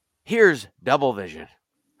Vision. Here's Double Vision.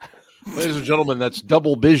 Ladies and gentlemen, that's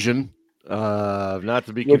Double Vision. Not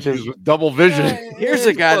to be confused with Double Vision. Here's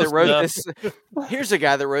a guy that wrote this. Here's a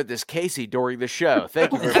guy that wrote this, Casey, during the show.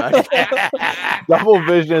 Thank you very much. Double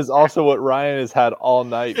Vision is also what Ryan has had all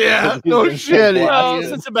night. Yeah, no shit. Well,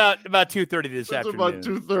 since about 2:30 this afternoon. About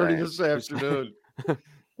 2:30 this afternoon.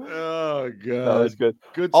 Oh god, that was good.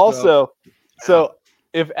 Good. Also, stuff.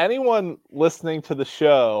 if anyone listening to the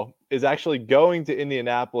show is actually going to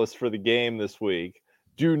Indianapolis for the game this week,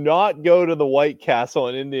 do not go to the White Castle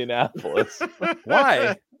in Indianapolis.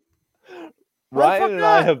 Why? Ryan and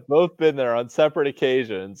I have both been there on separate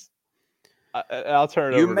occasions. I'll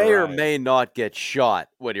turn it over to You may or Ryan. may not get shot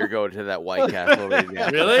when you're going to that White Castle.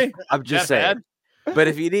 Really? I'm just saying. But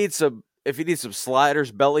if you need some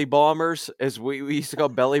sliders, belly bombers, as we used to call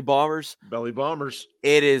belly bombers,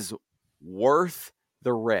 it is worth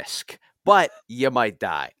the risk. But you might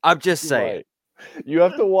die. I'm just saying. Right. You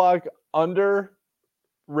have to walk under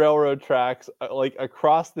railroad tracks, like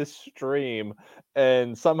across this stream,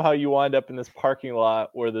 and somehow you wind up in this parking lot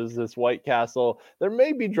where there's this White Castle. There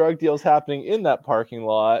may be drug deals happening in that parking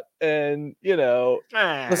lot, and listen,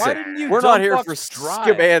 why didn't you? We're not here for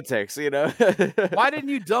semantics, Why didn't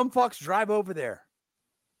you dumb fucks drive over there?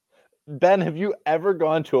 Ben, have you ever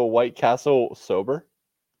gone to a White Castle sober?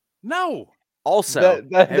 No. Also,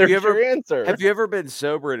 have you ever been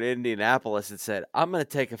sober in Indianapolis and said, "I'm going to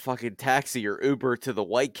take a fucking taxi or Uber to the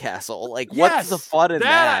White Castle"? Like, what's the fun in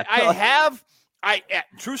that? I have.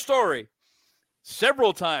 True story.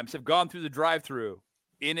 Several times have gone through the drive-through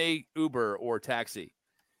in a Uber or taxi,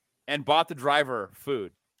 and bought the driver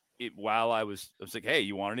food. While I was like, "Hey,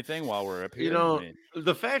 you want anything while we're up here?"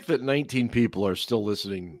 The fact that 19 people are still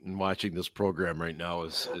listening and watching this program right now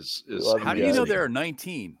is how do you know there are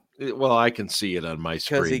 19? Well, I can see it on my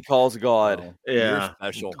screen. Because he calls God. Yeah.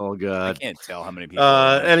 Special. Call God. I can't tell how many people.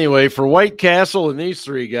 Anyway, for White Castle and these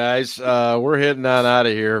three guys, we're heading on out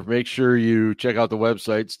of here. Make sure you check out the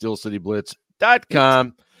website,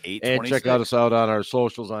 steelcityblitz.com, and check us out on our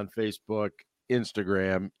socials on Facebook,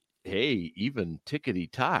 Instagram. Hey, even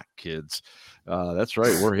Tickety Talk, kids. That's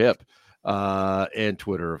right. We're hip. And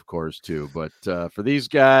Twitter, of course, too. But for these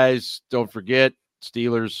guys, don't forget,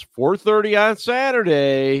 Steelers 4:30 on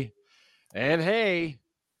Saturday. And hey,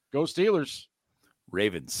 go Steelers.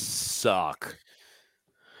 Ravens suck.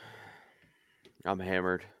 I'm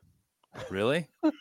hammered. Really?